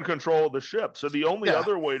you had control of the ship. So the only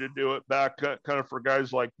other way to do it back kind of for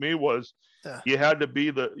guys like me was you had to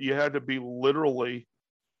be literally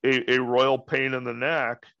a royal pain in the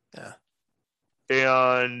neck. Yeah.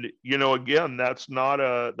 And, again, that's not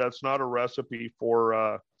a recipe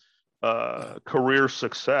for career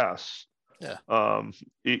success. Yeah.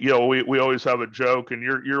 We always have a joke, and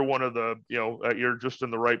you're one of the, you're just in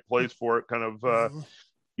the right place for it. Kind of,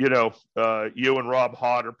 you and Rob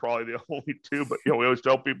Hott are probably the only two, but we always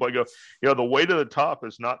tell people, I go, the way to the top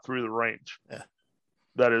is not through the range. Yeah.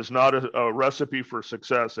 That is not a recipe for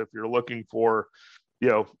success if you're looking for,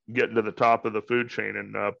 getting to the top of the food chain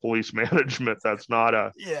in police management. That's not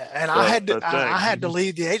a I had to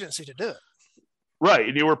leave the agency to do it. Right,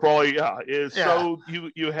 and you were probably So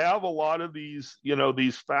you have a lot of these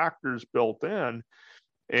these factors built in,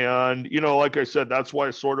 and like I said, that's why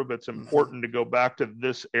sort of it's important to go back to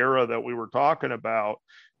this era that we were talking about,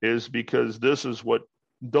 is because this is what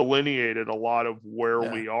delineated a lot of where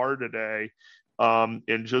we are today.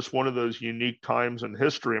 In just one of those unique times in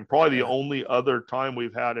history, and probably the only other time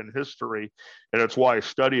we've had in history, and it's why I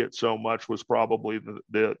study it so much, was probably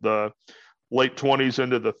the late 20s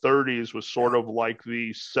into the 30s, was sort of like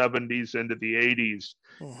the 70s into the 80s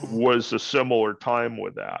was a similar time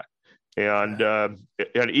with that. And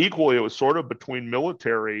equally, it was sort of between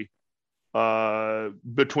military,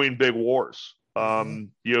 between big wars.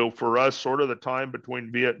 For us, sort of the time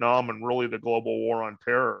between Vietnam and really the global war on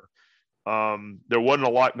terror. There wasn't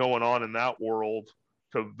a lot going on in that world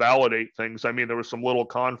to validate things. I mean, there were some little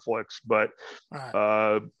conflicts, but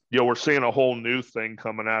we're seeing a whole new thing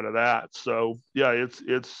coming out of that. So it's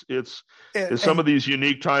some of these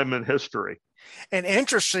unique time in history. And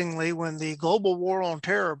interestingly, when the global war on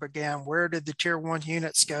terror began, where did the tier 1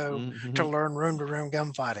 units go to learn room-to-room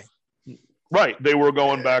gunfighting? Right, they were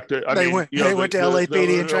going back to. They went to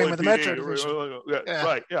LAPD and trained with the Metro Division.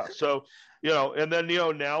 Right, yeah. So and then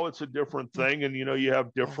now it's a different thing, and you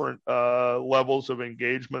have different levels of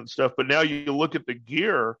engagement and stuff. But now you look at the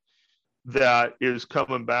gear that is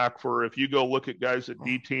coming back for. If you go look at guys at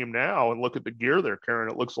D Team now and look at the gear they're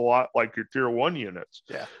carrying, it looks a lot like your tier 1 units.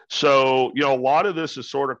 Yeah. So a lot of this is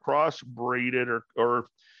sort of cross-braided or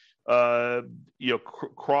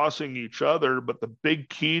crossing each other, but the big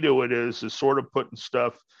key to it is sort of putting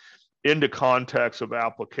stuff into context of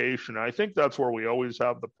application. I think that's where we always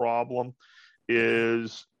have the problem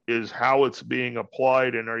is how it's being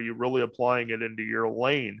applied, and are you really applying it into your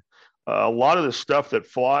lane? A lot of the stuff that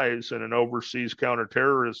flies in an overseas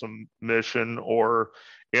counterterrorism mission or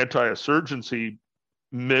anti-insurgency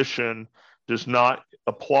mission does not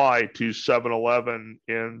apply to 7-Eleven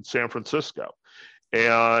in San Francisco.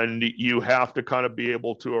 And you have to kind of be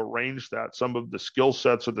able to arrange that. Some of the skill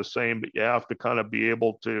sets are the same, but you have to kind of be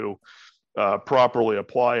able to properly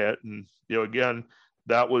apply it. And, again,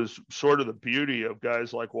 that was sort of the beauty of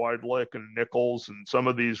guys like Weidlich and Nichols and some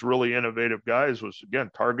of these really innovative guys was, again,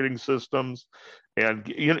 targeting systems. And,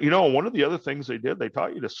 one of the other things they did, they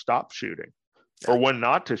taught you to stop shooting or when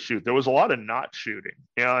not to shoot. There was a lot of not shooting.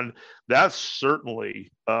 And that's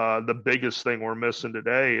certainly the biggest thing we're missing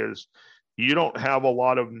today is you don't have a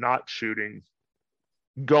lot of not shooting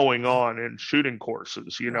going on in shooting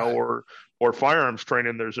courses, or firearms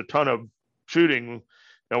training. There's a ton of shooting,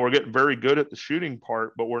 and we're getting very good at the shooting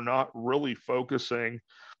part, but we're not really focusing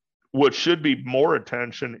what should be more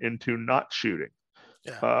attention into not shooting.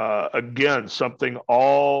 Yeah. Again, something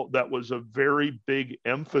all that was a very big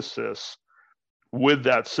emphasis with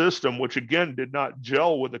that system, which again did not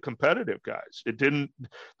gel with the competitive guys. It didn't,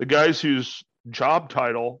 the guys whose job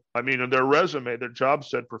title, I mean, in their resume, their job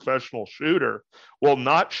said professional shooter. Well,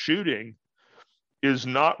 not shooting is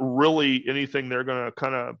not really anything they're going to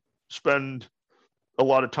kind of spend a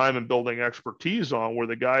lot of time in building expertise on, where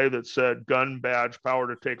the guy that said gun badge, power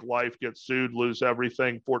to take life, get sued, lose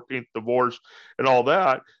everything, 14th divorce, and all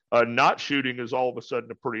that, not shooting is all of a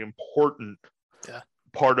sudden a pretty important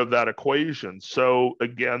part of that equation. So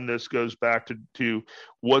again, this goes back to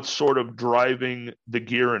what's sort of driving the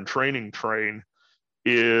gear and training train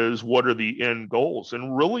is what are the end goals.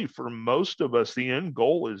 And really for most of us, the end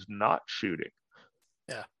goal is not shooting.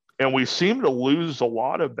 Yeah. And we seem to lose a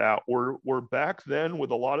lot of that. We're back then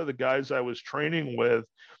with a lot of the guys I was training with,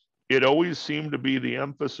 it always seemed to be the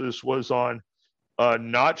emphasis was on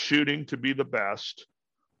not shooting to be the best,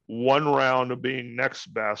 1 round of being next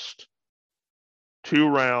best, 2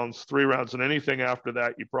 rounds, 3 rounds, and anything after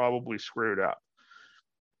that, you probably screwed up.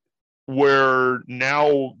 Where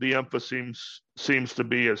now the emphasis seems to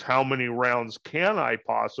be is how many rounds can I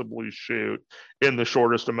possibly shoot in the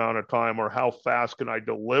shortest amount of time, or how fast can I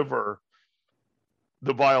deliver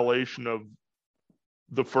the violation of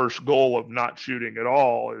the first goal of not shooting at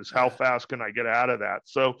all, is how fast can I get out of that.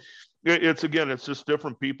 So it's just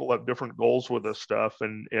different people have different goals with this stuff.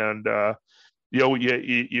 And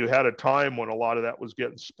you had a time when a lot of that was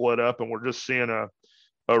getting split up, and we're just seeing a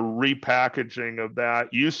repackaging of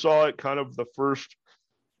that. You saw it kind of the first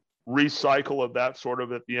recycle of that sort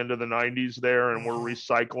of at the end of the 90s there, and we're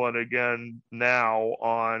recycling again now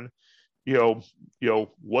on,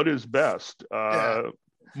 what is best,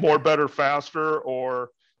 more, better, faster,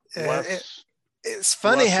 or less. It's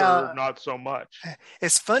funny how not so much.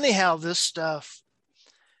 It's funny how this stuff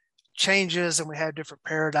changes, and we have different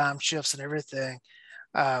paradigm shifts and everything.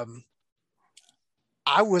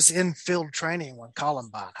 I was in field training when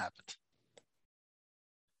Columbine happened.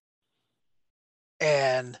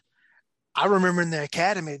 And I remember in the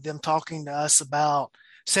academy, them talking to us about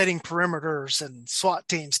setting perimeters and SWAT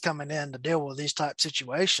teams coming in to deal with these type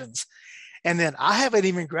situations. And then I haven't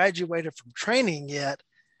even graduated from training yet,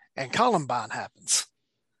 and Columbine happens.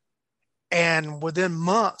 And within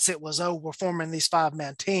months, it was, we're forming these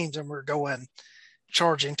 5-man teams, and we're going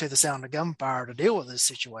charging to the sound of gunfire to deal with these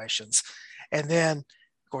situations. And then,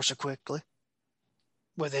 of course, quickly,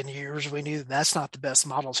 within years, we knew that's not the best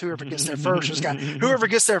models. Whoever gets there first has got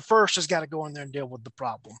to go in there and deal with the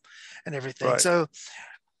problem and everything. Right. So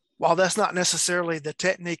while that's not necessarily the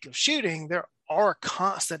technique of shooting, there are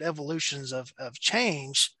constant evolutions of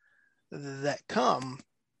change that come,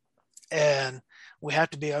 and we have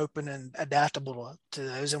to be open and adaptable to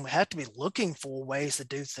those, and we have to be looking for ways to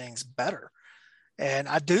do things better. And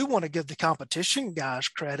I do want to give the competition guys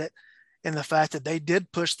credit in the fact that they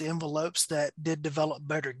did push the envelopes, that did develop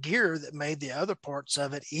better gear that made the other parts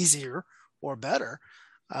of it easier or better.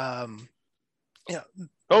 The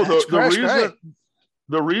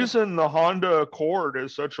reason the Honda Accord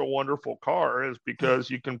is such a wonderful car is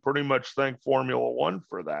because you can pretty much thank Formula One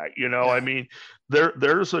for that. I mean,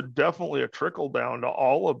 there's definitely a trickle down to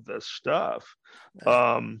all of this stuff.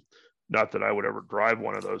 Not that I would ever drive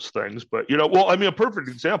one of those things, but a perfect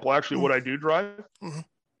example, actually, what I do drive, I'm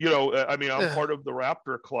part of the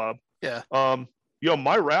Raptor Club. Yeah.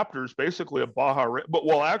 My Raptor is basically a Baja,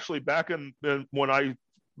 actually back in the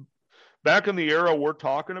era we're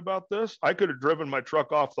talking about this, I could have driven my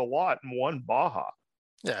truck off the lot and won Baja.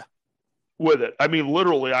 Yeah. With it. I mean,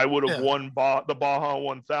 literally, I would have won the Baja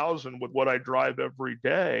 1000 with what I drive every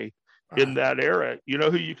day in that era. You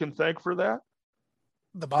know who you can thank for that?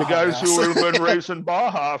 The guys who have been racing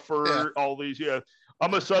Baja for all these years.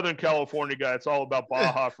 I'm a Southern California guy. It's all about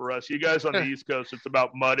Baja for us. You guys on the East Coast, it's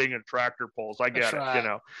about mudding and tractor pulls. I get it,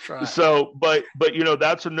 Right. So, but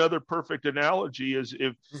that's another perfect analogy is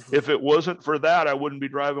if it wasn't for that, I wouldn't be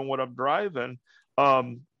driving what I'm driving.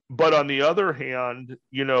 But on the other hand,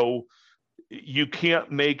 you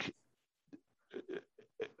can't make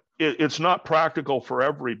it's not practical for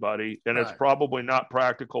everybody, and it's probably not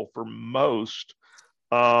practical for most.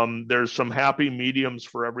 There's some happy mediums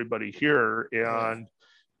for everybody here. And,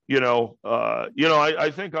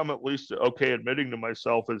 I think I'm at least okay admitting to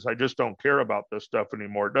myself is I just don't care about this stuff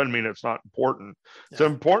anymore. It doesn't mean it's not important. Yeah. It's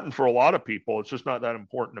important for a lot of people. It's just not that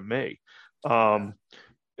important to me. And,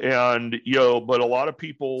 but a lot of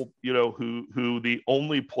people, who the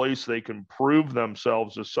only place they can prove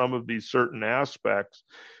themselves is some of these certain aspects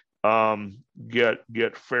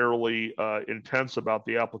get fairly intense about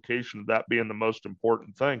the application of that being the most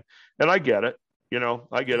important thing. And I get it.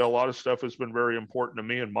 I get a lot of stuff has been very important to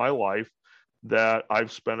me in my life that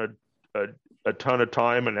I've spent a ton of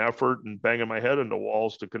time and effort and banging my head into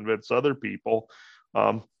walls to convince other people.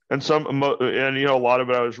 And a lot of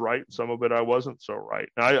it I was right. Some of it I wasn't so right.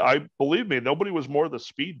 I believe me, nobody was more the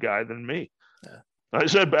speed guy than me. Yeah. I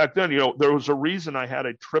said back then, there was a reason I had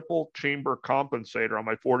a triple chamber compensator on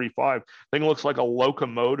my 45. Thing looks like a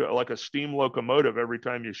locomotive, like a steam locomotive every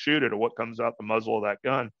time you shoot it, or what comes out the muzzle of that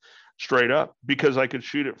gun straight up, because I could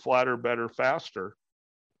shoot it flatter, better, faster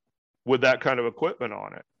with that kind of equipment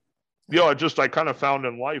on it. I kind of found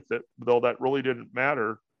in life that though that really didn't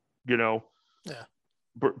matter, yeah.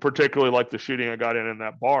 Particularly like the shooting I got in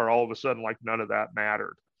that bar, all of a sudden, like none of that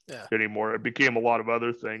mattered anymore. It became a lot of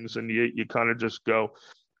other things, and you kind of just go,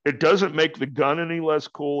 it doesn't make the gun any less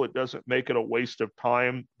cool. It doesn't make it a waste of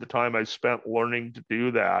time, the time I spent learning to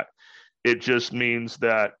do that. It just means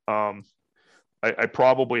that I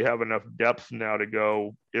probably have enough depth now to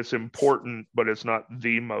go, it's important, but it's not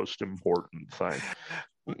the most important thing.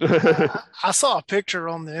 I saw a picture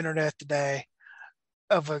on the internet today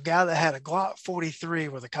of a guy that had a Glock 43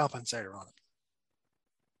 with a compensator on it.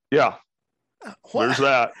 Yeah. There's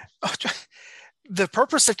that. The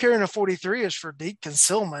purpose of carrying a 43 is for deep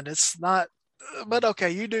concealment. It's not, but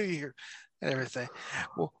okay, you do your and everything.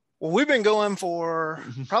 Well, we've been going for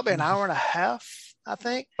probably an hour and a half, I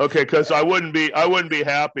think. Okay, because I wouldn't be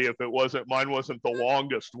happy if mine wasn't the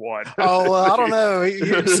longest one. Oh, well, I don't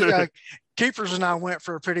know. Keepers and I went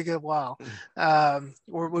for a pretty good while.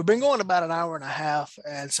 We've been going about an hour and a half,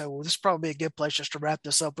 and so this is probably a good place just to wrap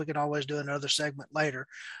this up. We can always do another segment later.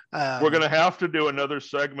 We're going to have to do another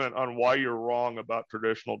segment on why you're wrong about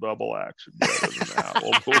traditional double action.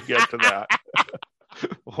 We'll get to that.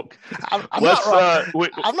 I'm not wrong.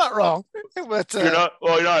 I'm not wrong, but you're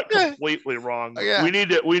not completely wrong. Yeah. We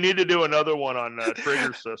need to do another one on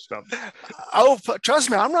trigger system. Oh, trust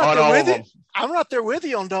me, I'm not there with you. I'm not there with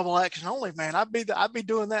you on double action only, man. I'd be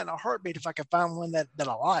doing that in a heartbeat if I could find one that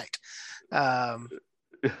I liked.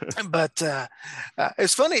 But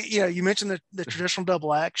it's funny, you mentioned the traditional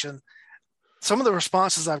double action. Some of the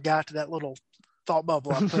responses I've got to that little thought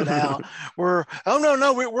bubble I put out were, oh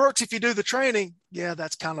no, it works if you do the training. Yeah,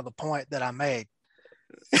 that's kind of the point that I made.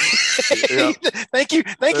 Yeah. Thank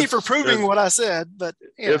you for proving what I said. But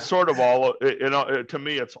it's sort of all, to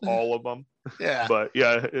me, it's all of them. Yeah. But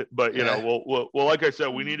we'll like I said,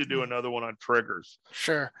 we need to do another one on triggers.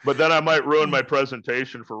 Sure. But then I might ruin my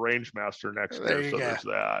presentation for Rangemaster next year. So there's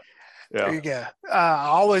that. Yeah. There you go. I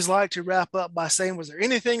always like to wrap up by saying, was there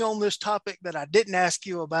anything on this topic that I didn't ask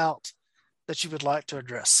you about that you would like to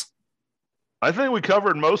address? I think we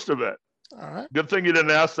covered most of it. All right. Good thing you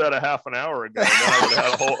didn't ask that a half an hour ago.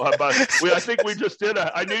 I think we just did.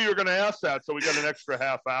 I knew you were going to ask that, so we got an extra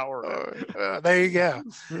half hour. There you go.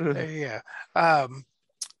 There you go.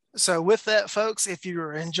 So with that, folks, if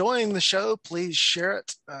you're enjoying the show, please share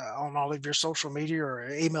it on all of your social media or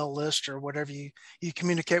email list or whatever you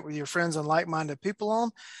communicate with your friends and like-minded people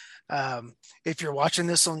on. If you're watching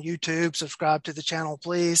this on YouTube, subscribe to the channel,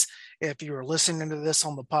 please. If you're listening to this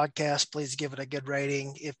on the podcast, please give it a good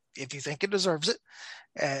rating if you think it deserves it,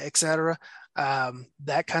 etc.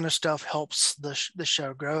 That kind of stuff helps the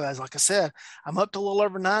show grow. As like I said, I'm up to a little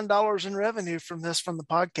over $9 in revenue from the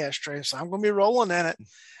podcast stream, so I'm going to be rolling in it.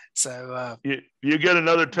 So you get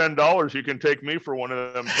another $10, you can take me for one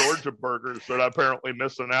of them Georgia burgers that I'm apparently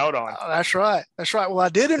missing out on. Oh, that's right. Well, I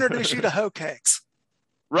did introduce you to hoe cakes.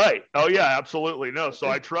 Right. Oh yeah, absolutely. No. So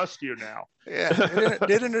I trust you now. Yeah.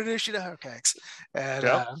 Did introduce you to hoe cakes. And,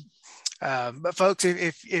 yep. But folks,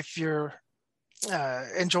 if you're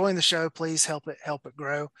enjoying the show, please help it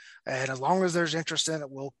grow. And as long as there's interest in it,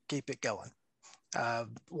 we'll keep it going.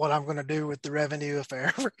 What I'm going to do with the revenue, if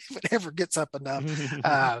it ever gets up enough,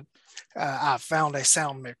 I found a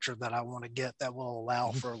sound mixer that I want to get that will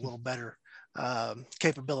allow for a little better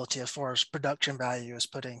capability as far as production value is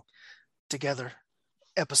putting together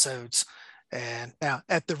episodes. And now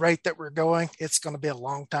at the rate that we're going, it's going to be a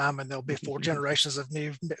long time, and there'll be 4 generations of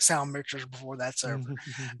new sound mixers before that's over.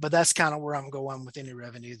 But that's kind of where I'm going with any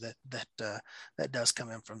revenue that does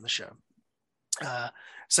come in from the show.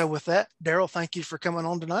 So with that, Daryl, thank you for coming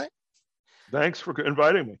on tonight. Thanks for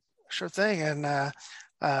inviting me. Sure thing. And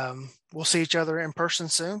we'll see each other in person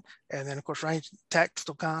soon. And then of course, Range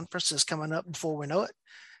Tactical Conference is coming up before we know it.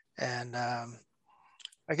 And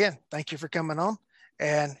again, thank you for coming on.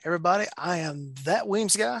 And everybody, I am That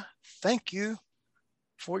Weems Guy. Thank you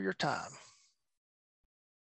for your time.